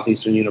Nova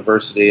Southeastern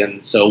University,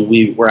 and so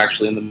we were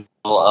actually in the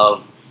middle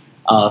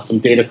of some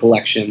data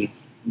collection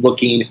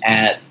looking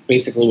at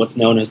basically what's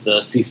known as the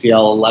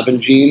CCL11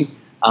 gene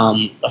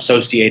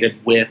associated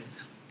with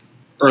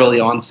early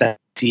onset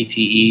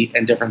CTE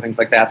and different things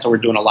like that. So we're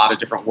doing a lot of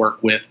different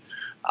work with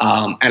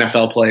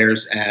NFL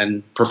players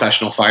and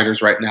professional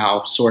fighters right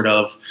now, sort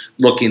of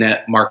looking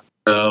at markers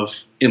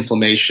of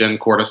inflammation,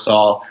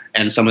 cortisol,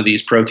 and some of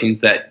these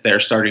proteins that they're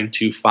starting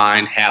to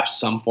find have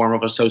some form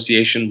of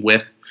association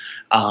with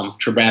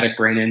traumatic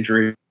brain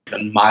injury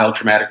and mild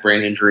traumatic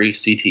brain injury,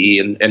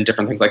 CTE, and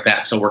different things like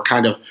that. So we're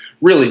kind of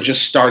really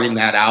just starting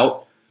that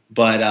out.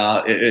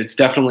 But it's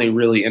definitely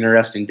really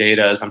interesting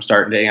data as I'm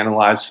starting to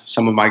analyze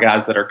some of my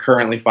guys that are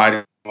currently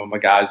fighting, some of my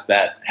guys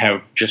that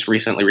have just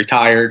recently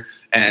retired,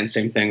 and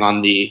same thing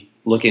on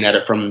looking at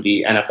it from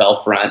the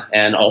NFL front,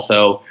 and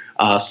also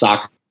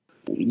soccer,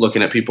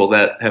 looking at people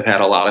that have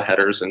had a lot of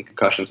headers and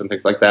concussions and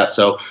things like that.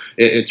 So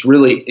it's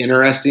really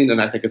interesting,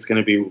 and I think it's going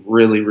to be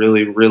really,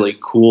 really, really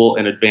cool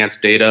and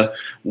advanced data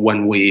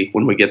when we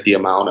get the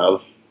amount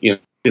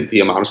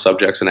of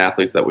subjects and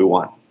athletes that we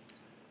want.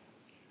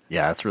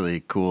 Yeah, it's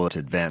really cool to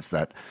advance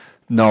that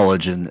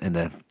knowledge in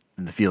the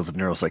fields of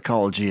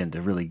neuropsychology and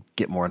to really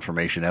get more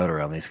information out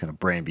around these kind of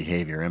brain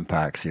behavior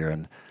impacts here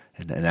and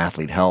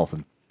athlete health.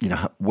 And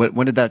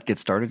when did that get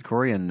started,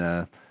 Corey?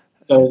 And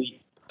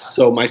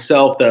So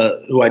myself,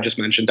 who I just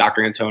mentioned,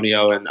 Dr.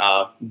 Antonio, and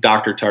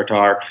Dr.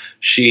 Tartar,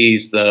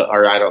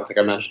 I don't think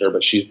I mentioned her,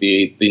 but she's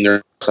the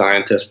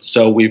neuroscientist.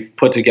 So we've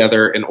put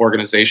together an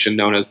organization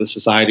known as the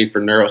Society for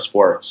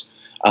Neurosports.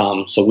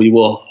 So we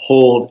will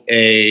hold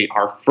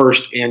our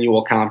first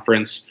annual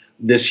conference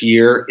this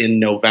year in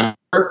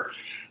November,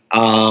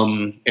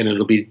 and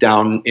it'll be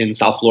down in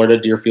South Florida,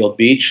 Deerfield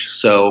Beach.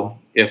 So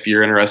if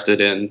you're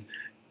interested in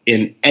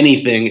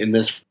anything in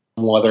this,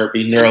 whether it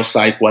be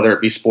neuropsych, whether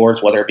it be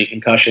sports, whether it be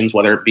concussions,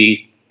 whether it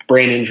be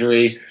brain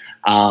injury,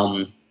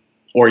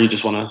 or you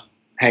just want to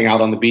hang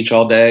out on the beach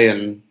all day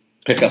and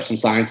pick up some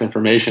science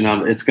information,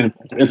 it's gonna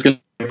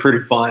be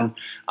pretty fun,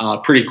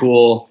 pretty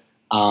cool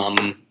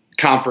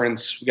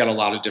conference. We got a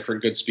lot of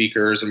different good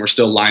speakers, and we're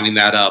still lining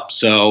that up.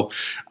 So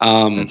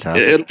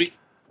it'll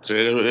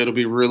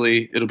be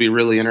really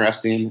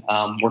interesting.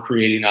 We're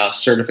creating a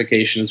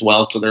certification as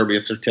well, so there'll be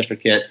a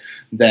certificate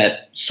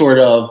that sort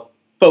of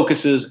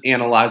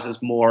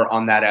analyzes more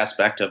on that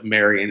aspect of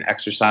marrying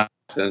exercise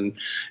and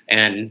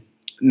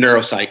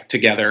neuropsych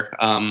together.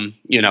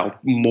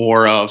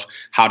 More of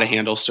how to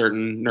handle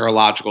certain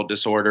neurological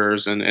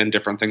disorders and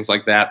different things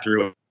like that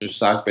through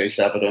exercise-based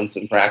evidence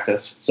and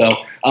practice.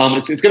 So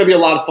it's going to be a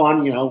lot of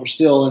fun. We're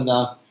still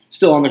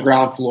on the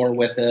ground floor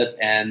with it,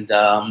 and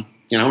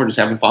we're just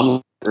having fun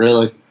with it,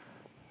 really.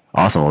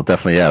 Awesome. Well,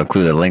 definitely,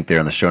 include a link there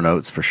in the show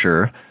notes for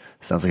sure.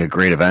 Sounds like a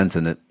great event,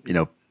 and it,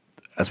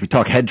 as we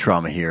talk head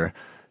trauma here,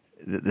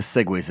 this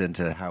segues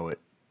into how it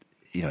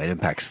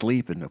impacts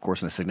sleep, and of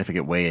course in a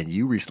significant way. And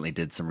you recently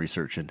did some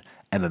research in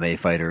MMA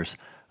fighters,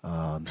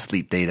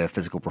 sleep data,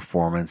 physical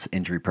performance,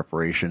 injury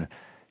preparation.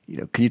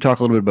 Can you talk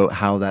a little bit about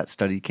how that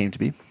study came to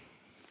be?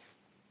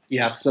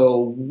 Yeah.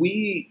 So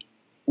we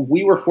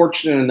were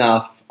fortunate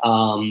enough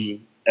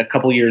a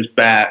couple years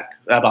back,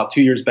 about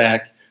 2 years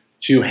back,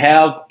 to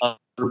have a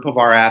group of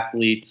our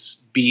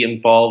athletes be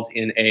involved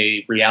in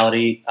a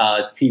reality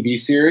TV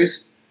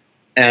series.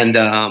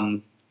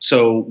 And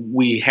so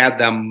we had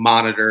them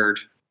monitored,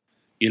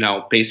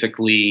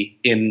 basically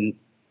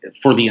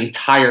for the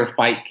entire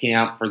fight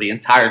camp, for the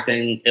entire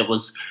thing. It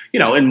was,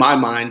 in my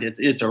mind,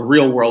 it's a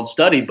real world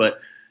study,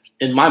 but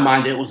in my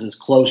mind, it was as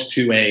close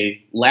to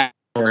a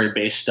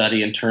laboratory-based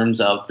study in terms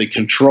of the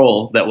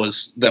control that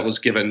was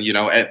given.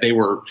 They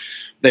were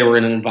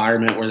in an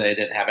environment where they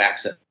didn't have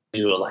access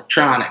to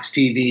electronics,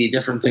 TV,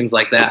 different things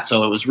like that.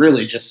 So it was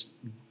really just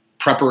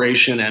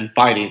preparation and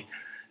fighting.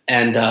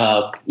 And,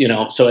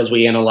 so as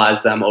we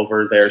analyzed them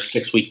over their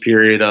 6-week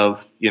period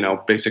of,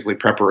 basically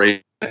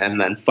preparation and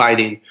then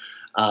fighting,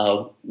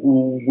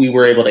 we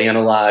were able to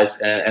analyze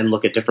and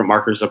look at different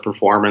markers of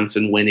performance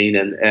and winning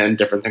and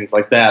different things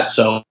like that.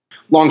 So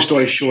long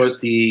story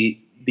short, the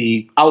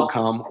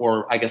outcome,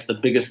 or I guess the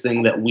biggest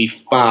thing that we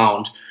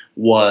found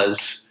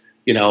was,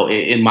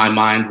 in my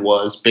mind,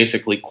 was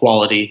basically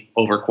quality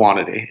over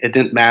quantity. It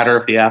didn't matter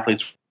if the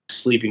athletes were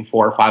sleeping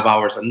 4 or 5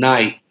 hours a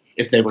night.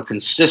 If they were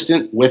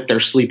consistent with their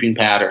sleeping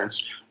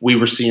patterns, we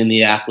were seeing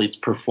the athletes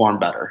perform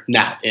better.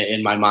 Now,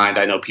 in my mind,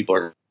 I know people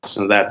are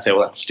listening to that and say,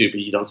 well, that's stupid.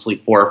 You don't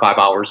sleep 4 or 5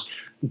 hours.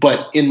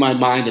 But in my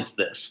mind, it's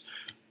this.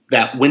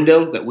 That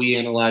window that we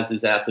analyzed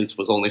these athletes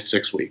was only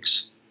 6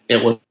 weeks.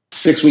 It was a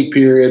 6-week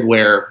period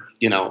where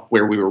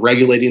we were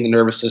regulating the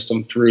nervous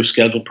system through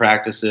scheduled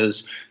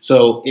practices.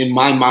 So in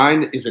my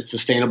mind, is it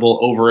sustainable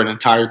over an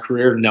entire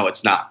career? No,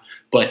 it's not.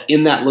 But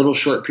in that little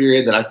short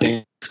period that I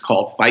think is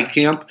called fight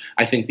camp,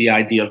 I think the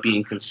idea of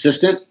being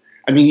consistent,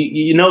 I mean,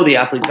 the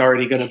athlete's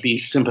already going to be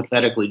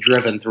sympathetically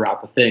driven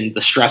throughout the thing.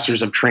 The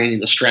stressors of training,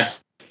 the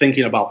stress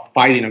thinking about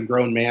fighting a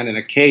grown man in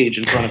a cage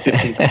in front of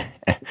 15 people.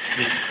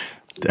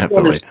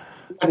 Definitely.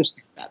 I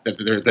understand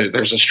that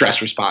there's a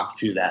stress response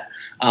to that.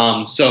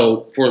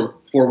 So for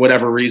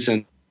whatever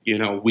reason,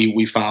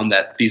 we found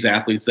that these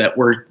athletes that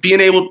were being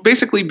able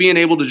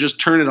to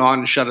just turn it on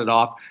and shut it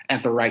off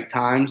at the right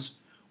times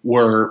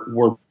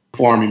were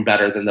performing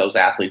better than those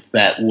athletes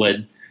that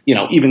would,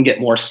 even get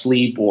more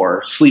sleep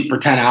or sleep for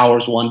 10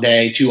 hours one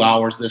day, 2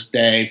 hours this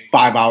day,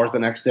 5 hours the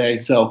next day.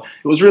 So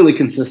it was really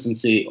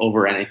consistency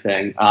over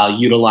anything,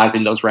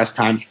 utilizing those rest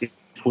times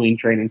between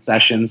training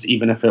sessions,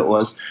 even if it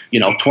was,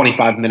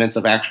 25 minutes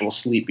of actual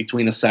sleep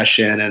between a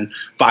session and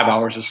 5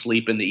 hours of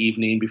sleep in the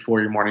evening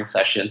before your morning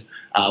session.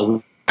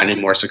 We're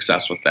finding more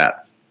success with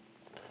that.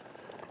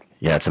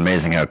 Yeah, it's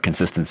amazing how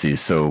consistency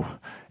is so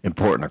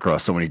important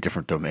across so many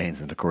different domains,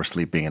 and of course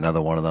sleep being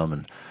another one of them.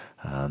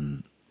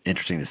 And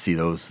interesting to see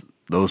those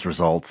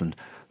results. And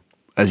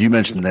as you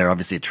mentioned there,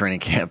 obviously a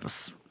training camp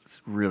is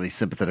really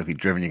sympathetically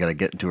driven. You got to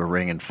get into a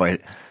ring and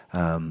fight,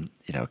 a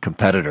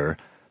competitor.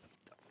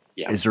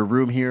 Yeah. Is there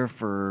room here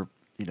for,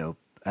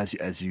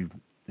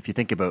 if you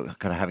think about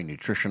kind of having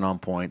nutrition on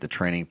point, the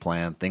training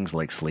plan, things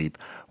like sleep,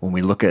 when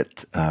we look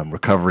at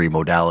recovery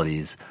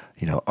modalities,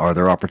 are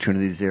there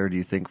opportunities there, do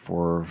you think,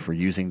 for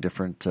using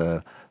different,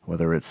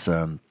 whether it's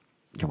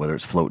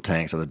float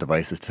tanks or the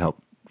devices to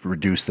help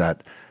reduce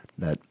that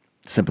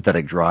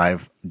sympathetic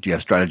drive? Do you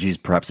have strategies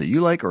perhaps that you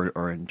like,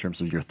 or in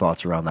terms of your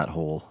thoughts around that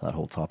whole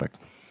topic?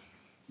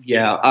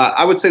 Yeah,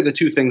 I would say the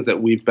two things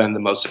that we've been the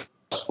most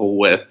successful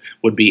with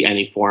would be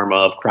any form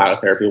of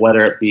cryotherapy,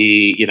 whether it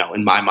be,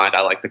 in my mind,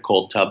 I like the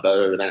cold tub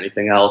better than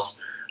anything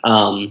else.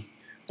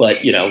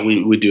 But,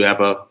 we do have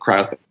a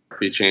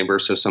cryotherapy chamber,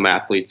 so some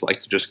athletes like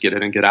to just get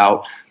in and get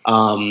out.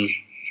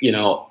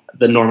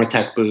 The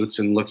Normatec boots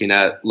and looking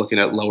at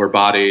lower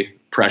body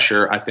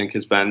pressure, I think,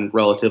 has been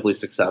relatively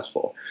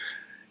successful.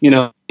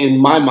 In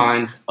my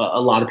mind,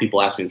 a lot of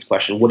people ask me this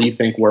question: what do you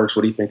think works?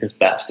 What do you think is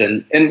best?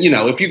 And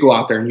if you go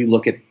out there and you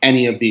look at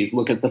any of these,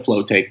 look at the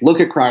float tank, look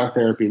at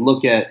cryotherapy,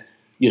 look at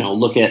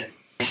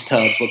ice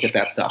tubs, look at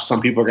that stuff. Some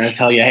people are going to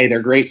tell you, hey,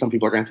 they're great. Some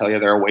people are going to tell you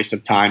they're a waste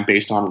of time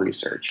based on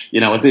research.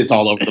 It's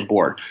all over the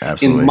board.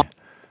 Absolutely.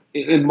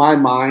 In my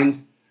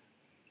mind,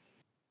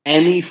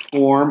 any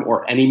form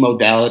or any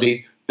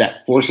modality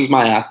that forces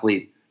my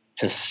athlete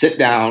to sit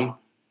down,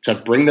 to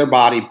bring their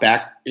body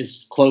back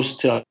as close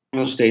to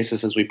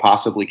homeostasis as we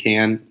possibly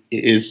can,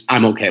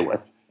 I'm okay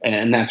with.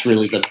 And that's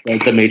really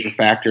the major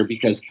factor,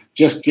 because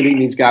just getting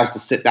these guys to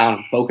sit down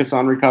and focus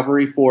on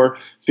recovery for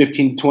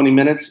 15 to 20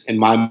 minutes, in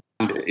my mind,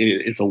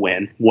 is a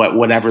win,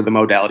 whatever the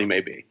modality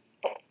may be.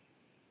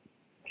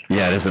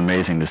 Yeah, it is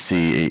amazing to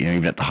see,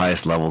 even at the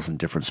highest levels in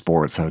different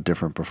sports, how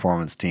different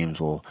performance teams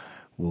will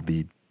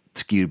be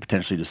skewed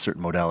potentially to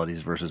certain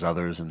modalities versus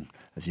others. And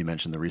as you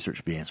mentioned, the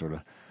research being sort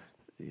of,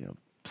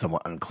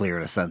 somewhat unclear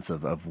in a sense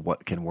of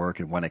what can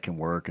work and when it can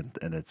work.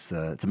 And it's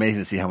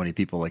amazing to see how many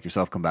people like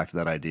yourself come back to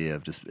that idea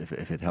of just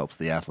if it helps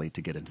the athlete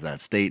to get into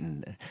that state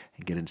and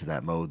get into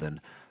that mode,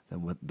 then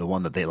the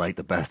one that they like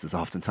the best is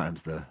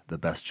oftentimes the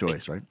best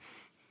choice, right?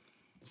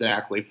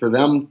 Exactly. For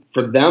them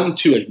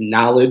to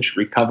acknowledge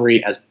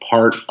recovery as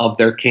part of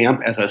their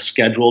camp, as a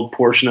scheduled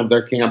portion of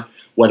their camp,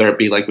 whether it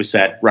be, like we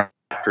said, right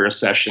after a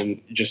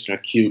session, just an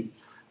acute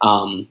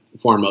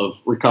form of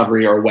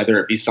recovery, or whether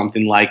it be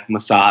something like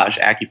massage,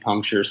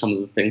 acupuncture, some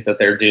of the things that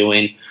they're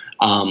doing,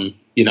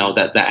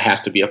 that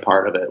has to be a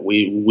part of it.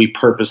 We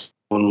purpose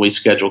when we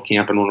schedule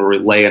camp and when we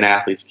lay an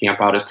athlete's camp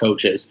out as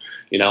coaches,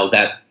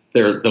 that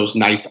those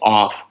nights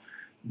off.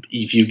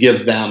 If you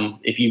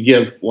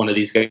give one of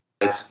these guys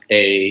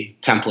a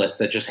template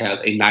that just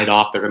has a night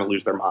off, they're going to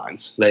lose their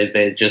minds.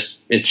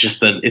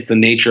 It's the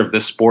nature of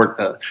this sport.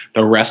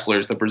 The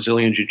wrestlers, the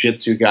Brazilian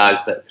jiu-jitsu guys,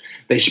 that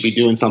they should be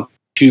doing something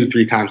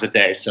 2-3 times a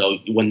day. So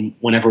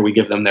whenever we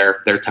give them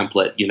their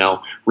template,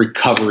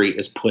 recovery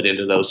is put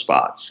into those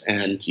spots.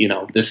 And,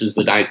 this is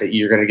the night that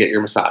you're going to get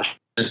your massage.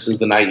 This is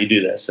the night you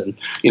do this. And,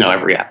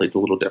 every athlete's a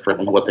little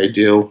different in what they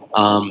do.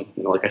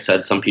 Like I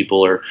said, some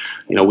people are,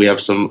 we have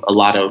a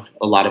lot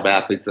of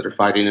athletes that are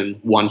fighting in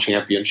one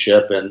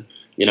championship and,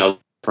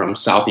 from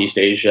Southeast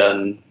Asia,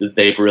 and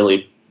they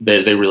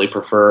really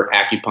prefer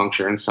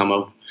acupuncture and some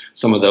of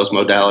those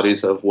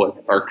modalities of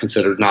what are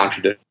considered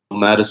non-traditional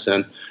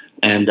medicine.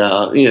 And,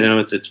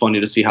 it's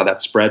funny to see how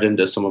that spread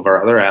into some of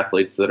our other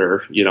athletes that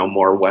are,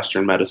 more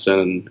Western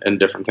medicine and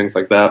different things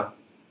like that.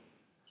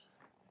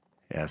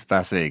 Yeah, it's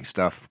fascinating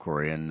stuff,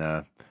 Corey.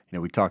 And,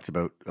 we talked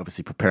about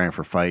obviously preparing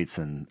for fights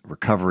and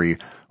recovery.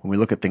 When we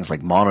look at things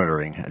like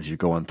monitoring as you're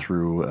going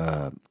through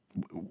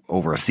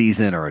over a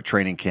season or a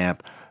training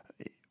camp,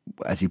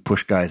 as you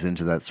push guys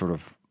into that sort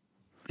of,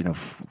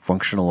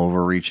 functional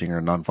overreaching or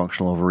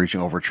non-functional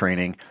overreaching,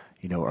 overtraining,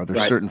 are there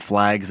certain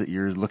flags that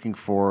you're looking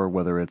for,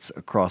 whether it's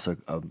across a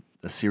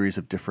series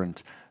of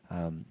different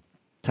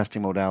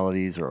testing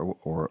modalities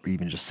or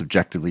even just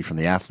subjectively from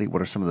the athlete?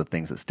 What are some of the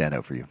things that stand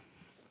out for you?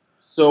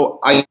 So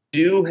I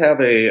do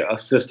have a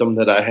system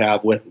that I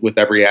have with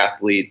every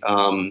athlete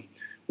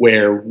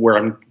where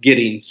I'm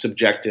getting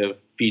subjective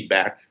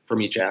feedback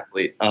from each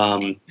athlete.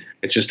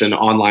 It's just an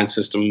online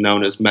system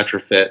known as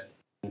MetroFit.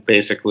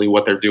 Basically,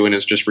 what they're doing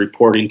is just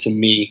reporting to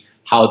me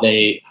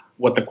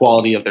what the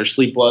quality of their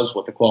sleep was,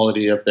 what the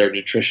quality of their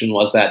nutrition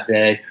was that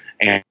day,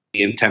 and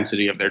the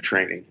intensity of their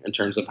training in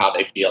terms of how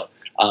they feel.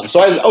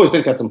 So I always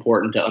think that's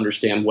important to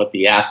understand what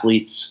the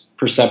athlete's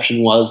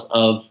perception was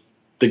of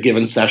the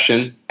given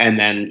session, and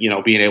then,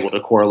 being able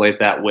to correlate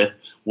that with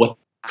what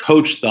the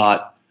coach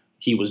thought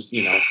he was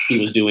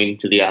doing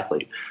to the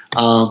athlete.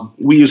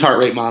 We use heart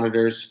rate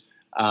monitors,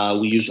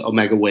 we use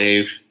Omega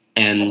Wave,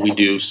 and we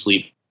do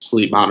sleep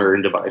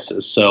monitoring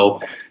devices.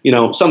 So,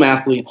 some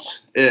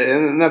athletes,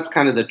 and that's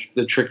kind of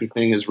the tricky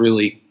thing, is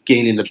really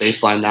gaining the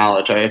baseline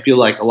knowledge. I feel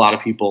like a lot of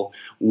people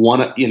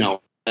want to,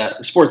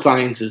 sports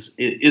science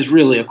is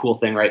really a cool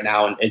thing right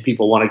now, and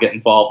people want to get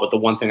involved. But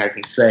the one thing I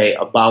can say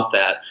about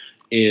that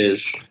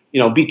is,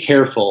 be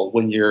careful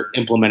when you're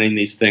implementing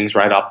these things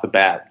right off the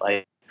bat.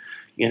 Like,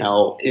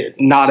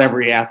 not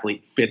every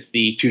athlete fits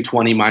the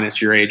 220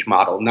 minus your age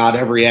model. Not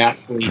every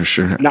athlete, for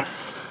sure.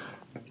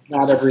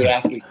 Not every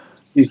athlete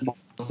fits these models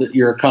that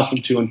you're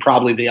accustomed to, and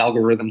probably the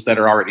algorithms that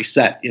are already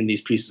set in these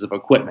pieces of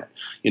equipment.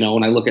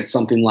 When I look at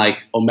something like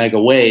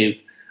Omega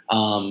Wave,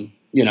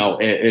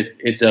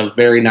 it's a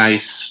very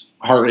nice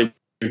heart rate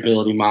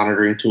variability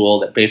monitoring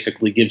tool that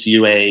basically gives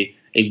you a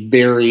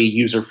very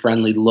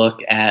user-friendly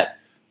look at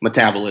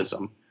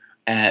metabolism,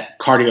 at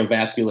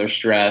cardiovascular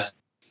stress,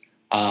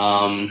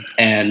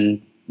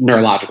 and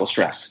neurological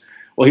stress.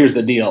 Well, here's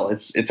the deal.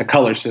 It's a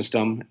color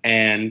system,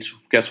 and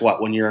guess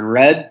what? When you're in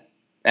red,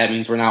 that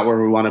means we're not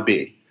where we want to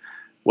be.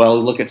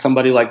 Well, look at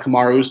somebody like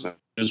Kamaru Usman,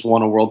 who's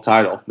won a world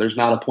title. There's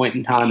not a point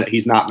in time that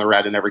he's not in the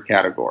red in every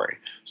category.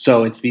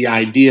 So it's the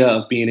idea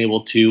of being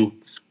able to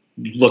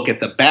look at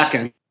the back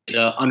end,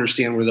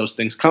 understand where those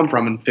things come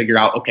from, and figure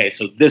out, okay,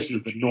 so this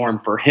is the norm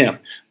for him.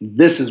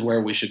 This is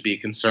where we should be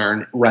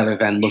concerned, rather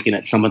than looking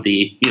at some of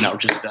the,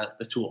 just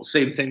the tools.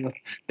 Same thing with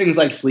things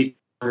like sleep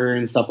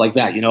and stuff like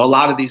that. A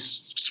lot of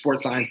these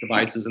sports science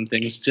devices and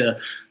things to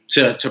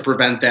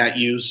prevent that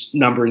use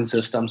numbering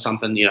system,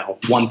 something,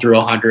 1 through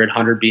 100,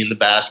 100 being the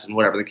best, and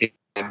whatever the case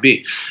may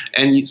be.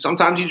 And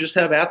sometimes you just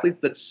have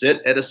athletes that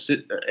sit at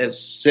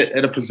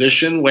a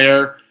position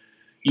where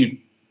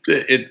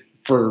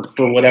for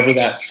whatever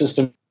that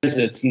system is,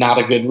 it's not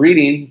a good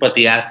reading, but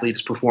the athlete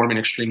is performing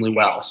extremely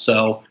well.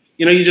 So,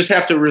 you just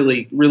have to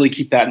really, really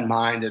keep that in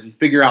mind and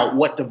figure out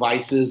what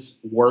devices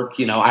work.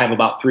 I have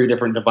about 3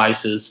 different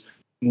devices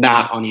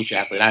not on each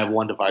athlete. I have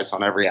one device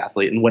on every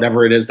athlete, and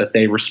whatever it is that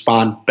they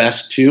respond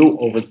best to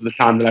over the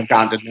time that I've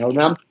gotten to know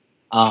them,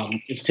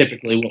 is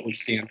typically what we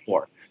stand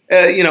for.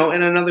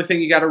 And another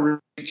thing you got to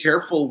be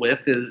careful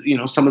with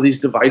is, some of these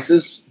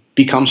devices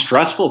become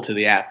stressful to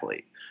the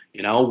athlete.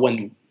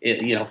 When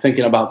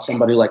thinking about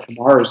somebody like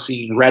Kamaru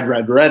seeing red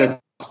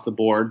across the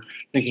board,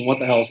 thinking what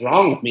the hell is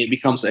wrong with me, it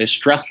becomes a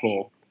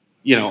stressful,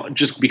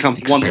 just becomes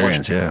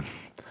experience,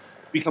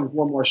 becomes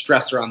one more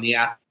stressor on the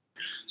athlete.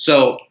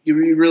 So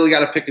you really got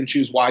to pick and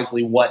choose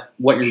wisely what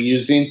you're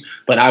using.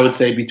 But I would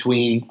say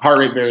between heart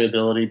rate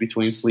variability,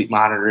 between sleep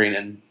monitoring,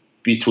 and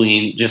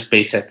between just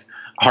basic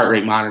heart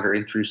rate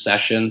monitoring through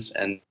sessions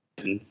and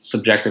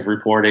subjective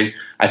reporting,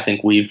 I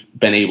think we've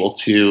been able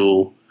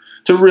to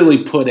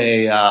really put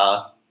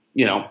a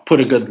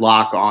good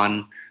lock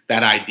on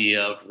that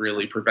idea of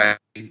really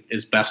preventing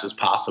as best as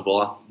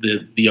possible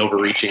the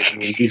overreaching. I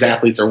mean, these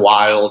athletes are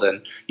wild,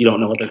 and you don't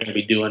know what they're going to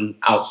be doing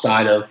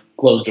outside of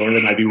closed doors.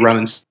 They might be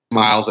running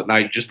miles at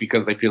night just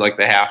because they feel like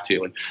they have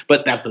to.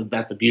 But that's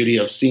the beauty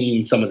of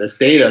seeing some of this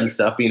data and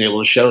stuff, being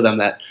able to show them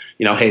that,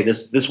 hey,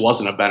 this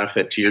wasn't a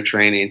benefit to your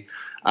training.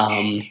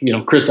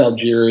 Chris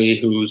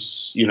Algieri,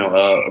 who's,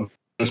 a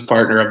business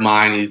partner of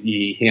mine,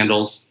 he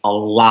handles a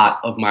lot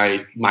of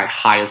my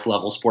highest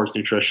level sports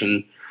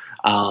nutrition,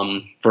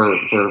 for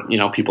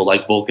people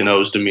like Volkan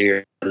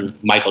Ozdemir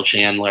and Michael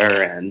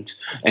Chandler and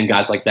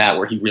guys like that,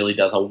 where he really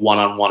does a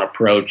one-on-one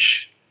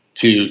approach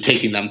to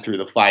taking them through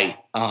the fight.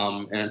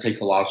 And it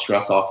takes a lot of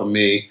stress off of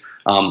me.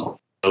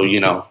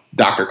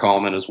 Dr.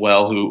 Coleman as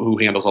well, who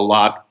handles a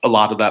lot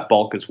of that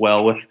bulk as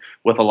well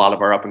with a lot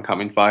of our up and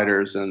coming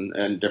fighters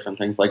and different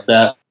things like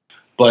that.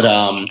 But,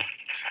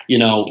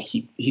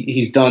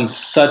 he's done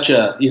such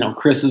a,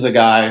 Chris is a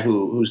guy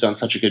who's done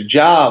such a good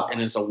job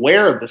and is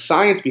aware of the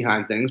science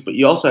behind things. But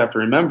you also have to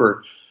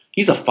remember,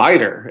 he's a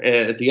fighter.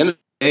 At the end of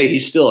the day,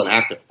 he's still an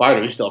active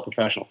fighter. He's still a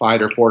professional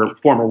fighter,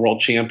 former world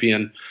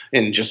champion,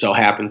 and just so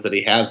happens that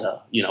he has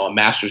a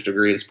master's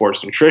degree in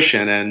sports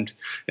nutrition and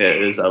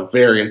is a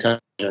very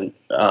intelligent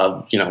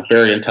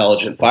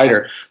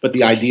fighter. But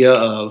the idea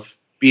of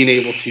being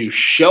able to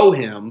show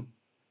him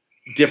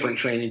different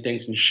training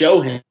things and show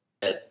him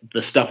that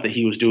the stuff that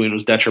he was doing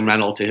was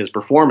detrimental to his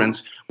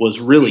performance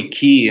was really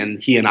key.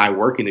 And he and I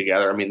working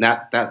together, I mean,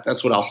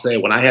 that's what I'll say.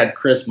 When I had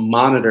Chris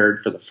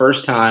monitored for the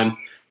first time,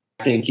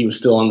 I think he was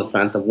still on the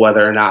fence of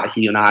whether or not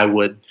he and I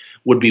would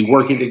be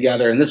working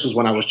together. And this was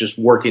when I was just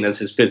working as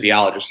his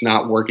physiologist,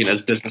 not working as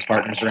business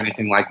partners or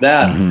anything like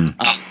that. Mm-hmm.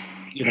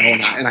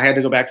 And I had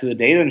to go back to the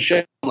data and show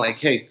him, like,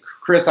 hey,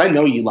 Chris, I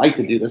know you like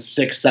to do this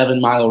 6-7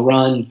 mile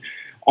run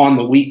on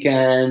the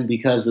weekend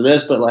because of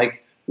this, but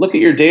like, look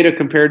at your data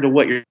compared to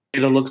what your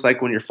data looks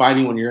like when you're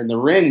fighting, when you're in the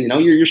ring.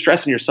 You're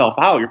stressing yourself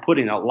out. You're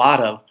putting a lot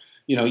of,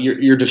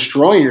 you're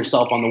destroying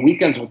yourself on the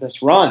weekends with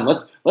this run.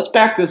 Let's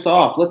back this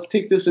off. Let's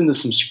take this into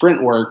some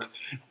sprint work.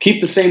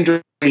 Keep the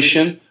same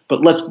duration,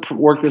 but let's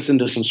work this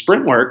into some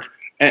sprint work,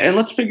 and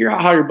let's figure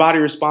out how your body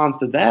responds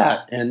to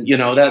that. And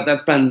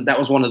that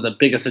was one of the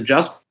biggest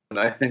adjustments that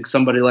I think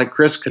somebody like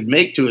Chris could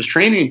make to his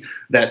training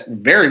that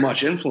very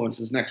much influenced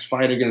his next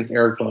fight against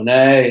Eric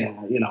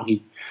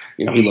Bonet.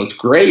 He looked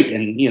great,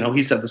 and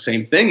he said the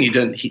same thing.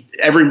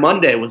 Every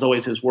Monday was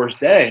always his worst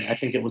day. I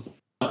think it was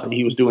something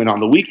he was doing on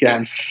the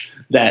weekend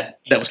that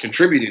was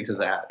contributing to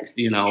that.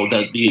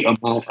 The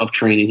amount of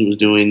training he was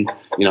doing,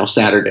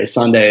 Saturday,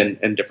 Sunday,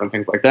 and different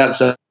things like that.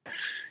 So,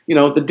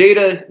 the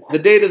data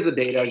is the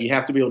data. You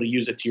have to be able to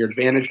use it to your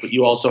advantage, but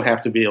you also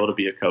have to be able to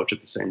be a coach at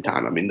the same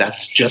time. I mean,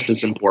 that's just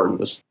as important.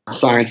 The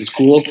science is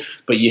cool,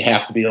 but you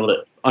have to be able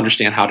to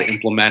understand how to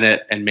implement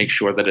it and make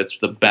sure that it's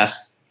the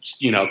best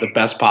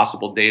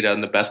possible data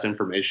and the best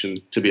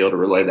information to be able to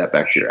relay that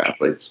back to your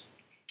athletes.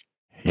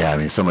 Yeah, I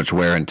mean, so much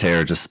wear and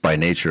tear just by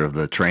nature of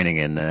the training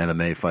in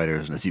MMA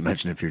fighters. And as you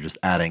mentioned, if you're just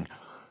adding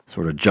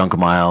sort of junk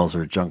miles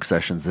or junk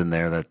sessions in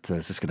there, that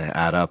it's just going to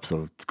add up.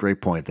 So it's a great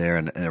point there.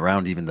 And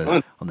around even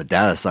on the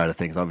data side of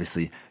things,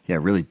 obviously,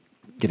 really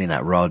getting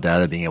that raw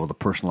data, being able to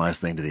personalize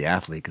things to the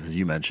athlete. Because as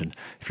you mentioned,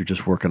 if you're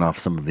just working off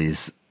some of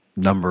these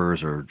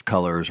numbers or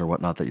colors or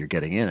whatnot that you're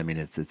getting in, I mean,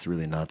 it's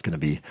really not going to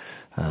be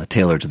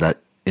tailored to that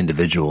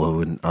individual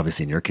who,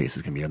 obviously in your case,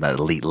 is going to be on that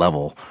elite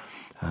level.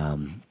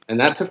 And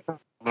that took time.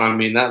 I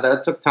mean,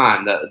 that took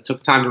time. That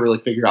took time to really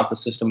figure out the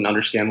system and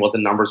understand what the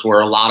numbers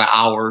were. A lot of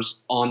hours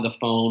on the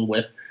phone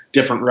with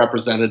different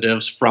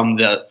representatives from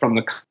the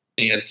company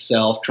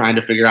itself, trying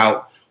to figure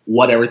out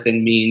what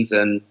everything means,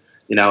 and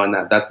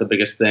that's the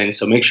biggest thing.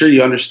 So make sure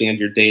you understand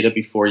your data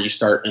before you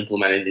start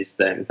implementing these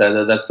things.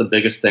 That's the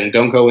biggest thing.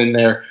 Don't go in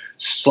there,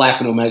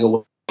 slap an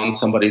omega on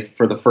somebody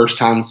for the first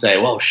time and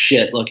say, well,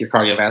 shit, look, your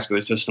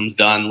cardiovascular system's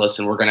done.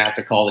 Listen, we're going to have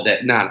to call it a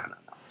day. No.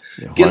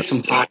 Yeah, get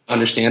some time to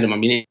understand them. I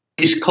mean,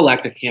 at least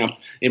collect a camp.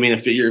 I mean,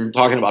 if you're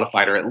talking about a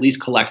fighter, at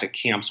least collect a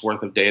camp's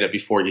worth of data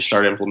before you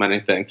start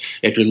implementing things.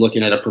 If you're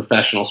looking at a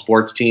professional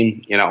sports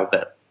team,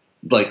 that,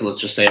 like, let's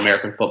just say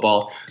American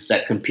football,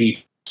 that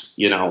compete,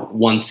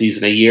 one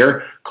season a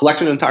year,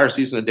 collect an entire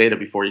season of data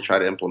before you try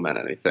to implement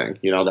anything.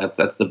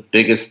 That's the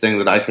biggest thing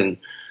that I can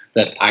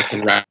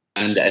recommend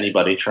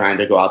anybody trying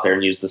to go out there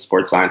and use the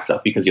sports science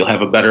stuff, because you'll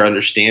have a better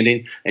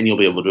understanding and you'll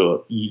be able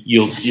to,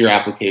 your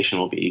application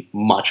will be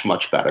much,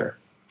 much better.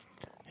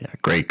 Yeah,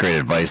 great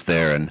advice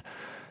there. And,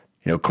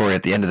 Corey,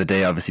 at the end of the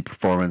day, obviously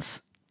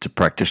performance to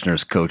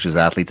practitioners, coaches,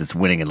 athletes, it's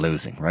winning and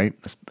losing, right?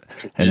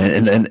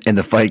 And in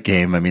the fight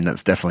game, I mean,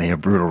 that's definitely a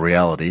brutal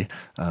reality,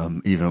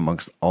 even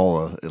amongst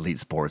all elite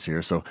sports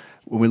here. So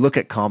when we look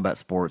at combat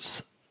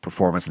sports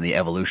performance and the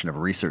evolution of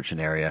research in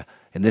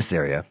this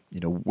area,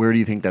 where do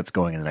you think that's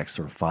going in the next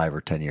sort of 5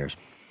 or 10 years?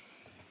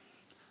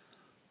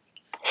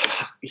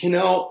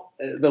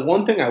 The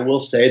one thing I will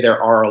say,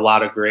 there are a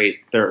lot of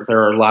great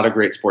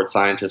sports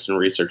scientists and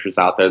researchers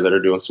out there that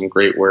are doing some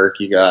great work.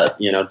 You got,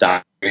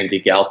 Dr. Andy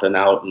Galpin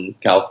out in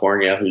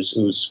California,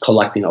 who's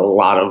collecting a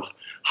lot of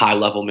high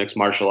level mixed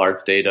martial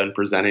arts data and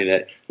presenting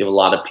it. You have a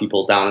lot of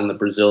people down in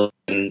Brazil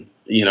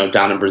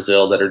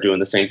that are doing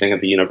the same thing at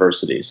the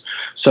universities.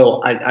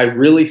 So I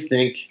really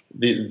think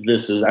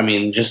this is,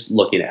 just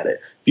looking at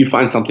it, if you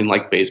find something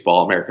like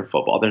baseball, American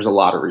football, there's a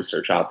lot of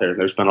research out there.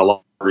 There's been a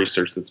lot of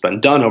research that's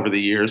been done over the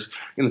years,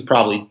 and it's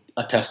probably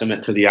a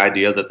testament to the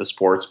idea that the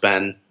sport's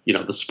been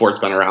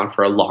around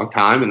for a long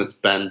time and it's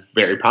been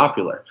very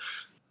popular.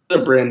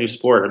 It's a brand new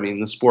sport.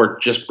 The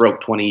sport just broke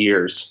 20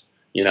 years,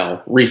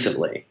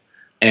 recently.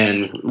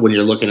 And when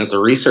you're looking at the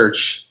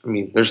research,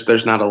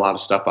 there's not a lot of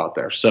stuff out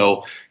there.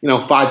 So,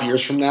 5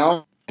 years from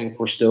now, I think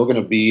we're still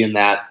going to be in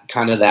that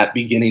kind of that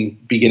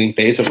beginning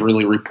phase of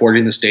really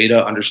reporting this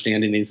data,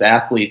 understanding these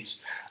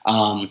athletes.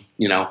 I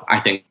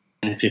think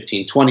 10,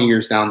 15, 20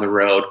 years down the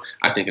road,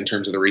 I think in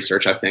terms of the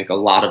research, I think a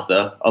lot of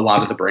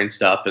the brain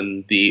stuff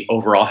and the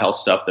overall health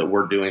stuff that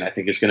we're doing, I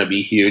think is going to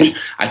be huge.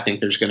 I think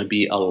there's going to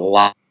be a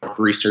lot of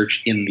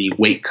research in the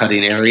weight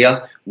cutting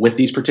area with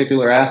these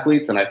particular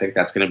athletes, and I think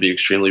that's going to be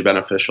extremely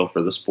beneficial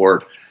for the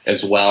sport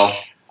as well.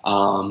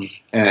 And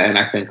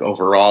I think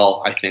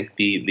overall, I think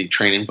the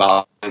training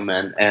volume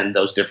and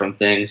those different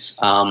things,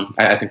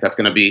 I think that's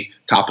going to be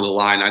top of the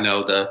line. I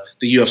know the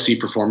UFC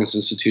Performance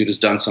Institute has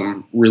done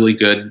some really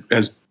good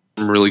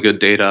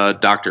data.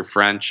 Dr.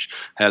 French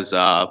has,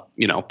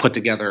 put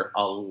together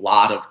a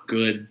lot of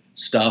good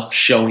stuff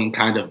showing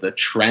kind of the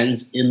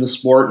trends in the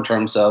sport in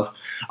terms of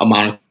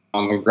amount of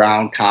on the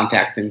ground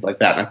contact, things like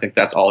that. And I think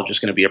that's all just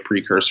going to be a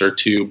precursor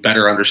to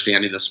better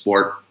understanding the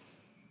sport.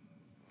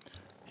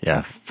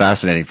 Yeah,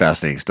 fascinating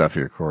stuff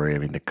here, Corey.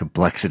 The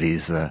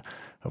complexities of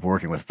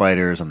working with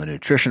fighters on the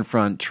nutrition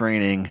front,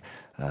 training,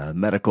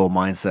 medical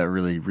mindset,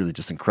 really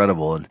just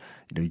incredible. And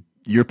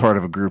you're part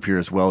of a group here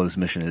as well whose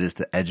mission it is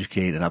to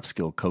educate and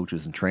upskill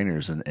coaches and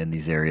trainers in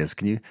these areas.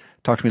 Can you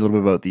talk to me a little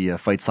bit about the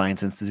Fight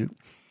Science Institute?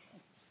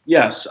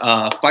 Yes,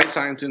 Fight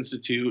Science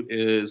Institute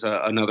is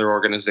another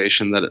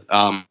organization that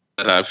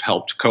I've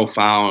helped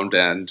co-found,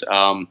 and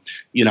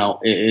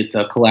it's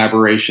a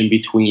collaboration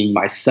between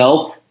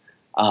myself,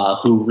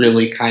 who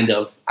really kind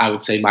of, I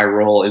would say my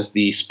role is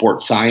the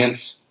sports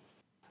science,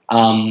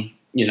 the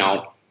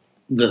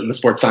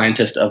sports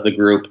scientist of the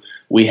group.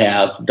 We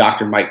have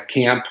Dr. Mike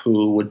Camp,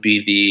 who would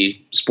be the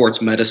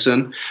sports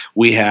medicine.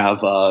 We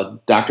have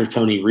Dr.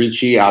 Tony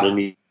Ricci out of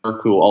New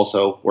York, who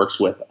also works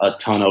with a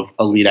ton of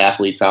elite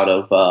athletes out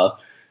of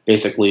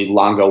basically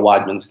Longo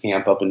Weidman's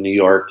camp up in New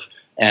York.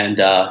 And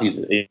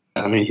he's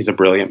a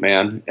brilliant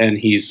man, and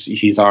he's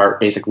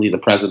basically the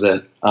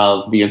president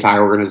of the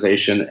entire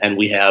organization. And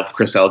we have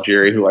Chris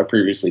Algieri, who I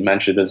previously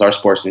mentioned, as our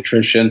sports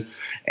nutrition,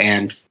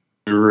 and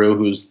Guru,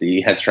 who's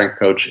the head strength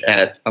coach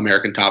at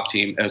American Top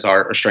Team, as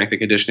our strength and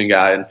conditioning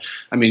guy. And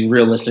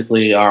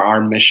realistically,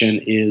 our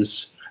mission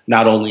is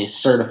not only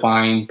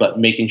certifying, but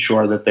making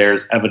sure that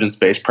there's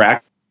evidence-based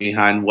practice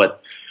behind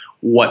what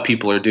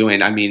people are doing.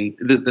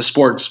 The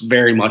sport's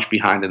very much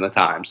behind in the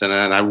times, and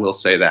I will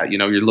say that.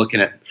 You're look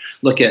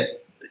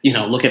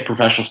at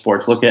professional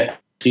sports, look at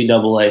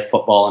NCAA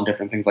football and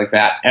different things like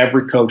that.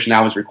 Every coach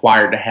now is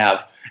required to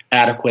have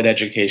adequate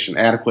education,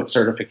 adequate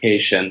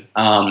certification,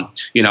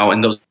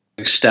 and those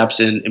steps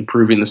in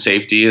improving the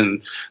safety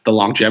and the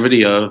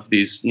longevity of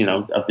these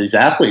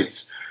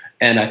athletes.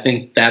 And I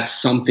think that's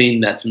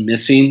something that's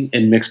missing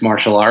in mixed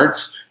martial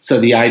arts.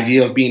 So the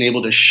idea of being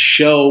able to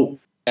show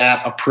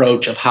that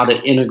approach of how to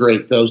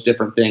integrate those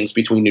different things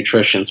between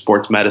nutrition,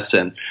 sports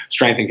medicine,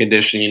 strength and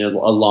conditioning,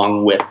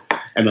 along with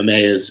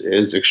MMA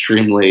is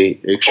extremely,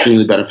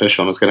 extremely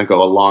beneficial, and it's going to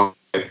go a long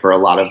way for a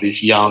lot of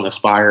these young,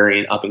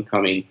 aspiring,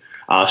 up-and-coming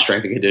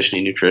strength and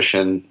conditioning,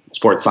 nutrition,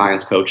 sports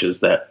science coaches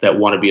that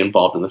want to be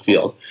involved in the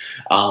field.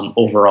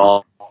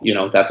 Overall,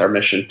 that's our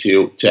mission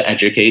to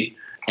educate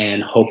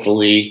and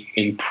hopefully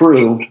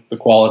improve the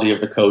quality of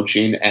the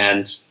coaching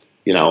and,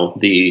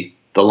 the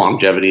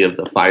longevity of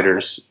the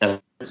fighters as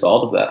a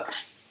result of that.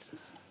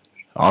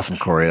 Awesome,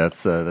 Corey.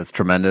 That's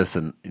tremendous.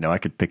 And, I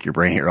could pick your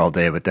brain here all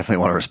day, but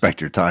definitely want to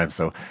respect your time.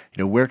 So,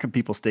 where can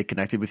people stay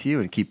connected with you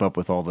and keep up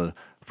with all the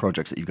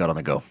projects that you've got on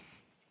the go?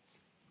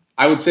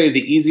 I would say the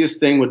easiest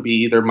thing would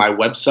be either my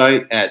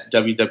website at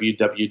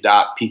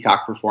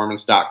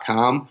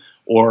www.peacockperformance.com,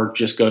 or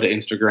just go to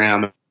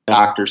Instagram,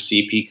 Dr.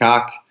 C.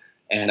 Peacock.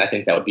 and I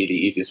think that would be the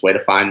easiest way to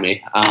find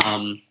me.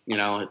 You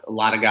know, a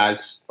lot of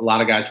guys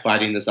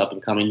fighting this up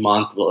and coming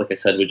month. But like I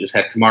said, we just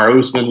had Kamaru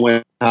Usman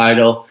win the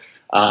title.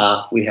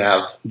 We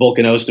have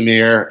Volkan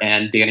Ozdemir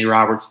and Danny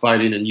Roberts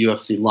fighting in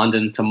UFC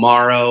London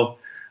tomorrow.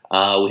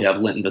 We have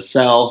Linton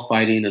Vassell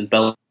fighting in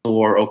Bellator,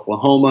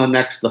 Oklahoma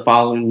the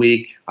following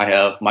week. I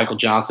have Michael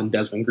Johnson,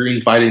 Desmond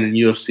Green fighting in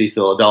UFC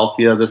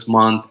Philadelphia this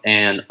month,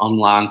 and Aung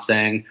Lan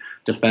Sang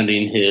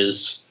defending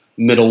his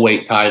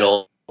middleweight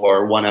title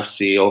or ONE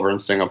FC over in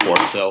Singapore.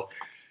 So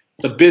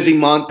it's a busy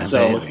month.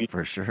 Amazing,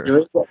 for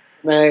sure.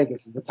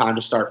 This is the time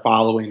to start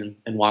following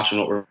and watching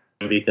what we're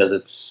doing, because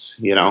it's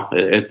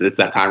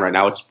that time right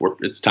now.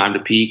 It's time to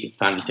peak. It's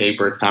time to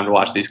taper. It's time to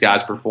watch these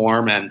guys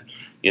perform, and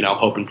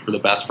hoping for the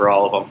best for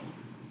all of them.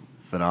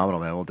 Phenomenal,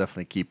 man. We'll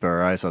definitely keep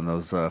our eyes on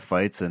those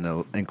fights, and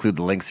I'll include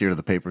the links here to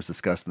the papers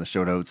discussed in the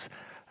show notes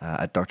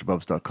at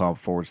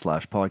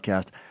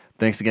drbubs.com/podcast.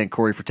 Thanks again,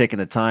 Corey, for taking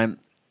the time.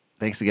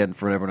 Thanks again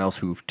for everyone else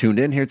who've tuned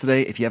in here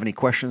today. If you have any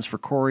questions for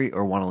Corey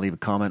or want to leave a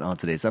comment on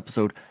today's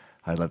episode,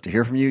 I'd love to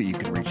hear from you. You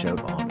can reach out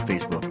on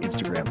Facebook,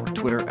 Instagram, or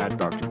Twitter at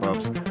Dr.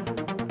 Bubs.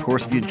 Of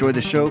course, if you enjoyed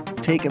the show,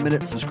 take a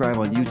minute, subscribe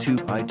on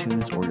YouTube,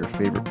 iTunes, or your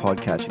favorite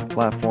podcatching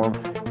platform,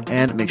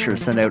 and make sure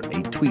to send out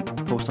a tweet,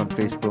 post on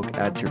Facebook,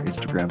 add to your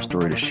Instagram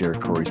story to share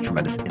Corey's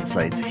tremendous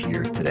insights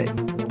here today.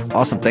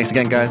 Awesome. Thanks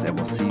again, guys, and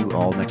we'll see you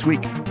all next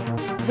week.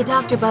 The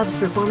Dr. Bubs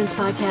Performance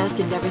Podcast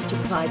endeavors to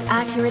provide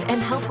accurate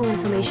and helpful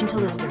information to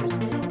listeners.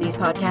 These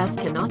podcasts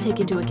cannot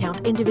take into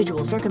account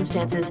individual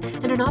circumstances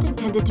and are not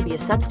intended to be a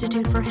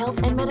substitute for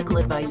health and medical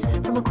advice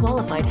from a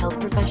qualified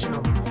health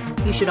professional.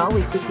 You should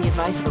always seek the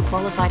advice of a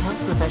qualified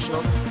health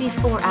professional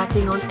before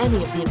acting on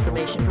any of the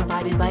information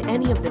provided by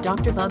any of the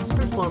Dr. Bubs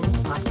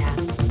Performance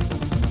Podcasts.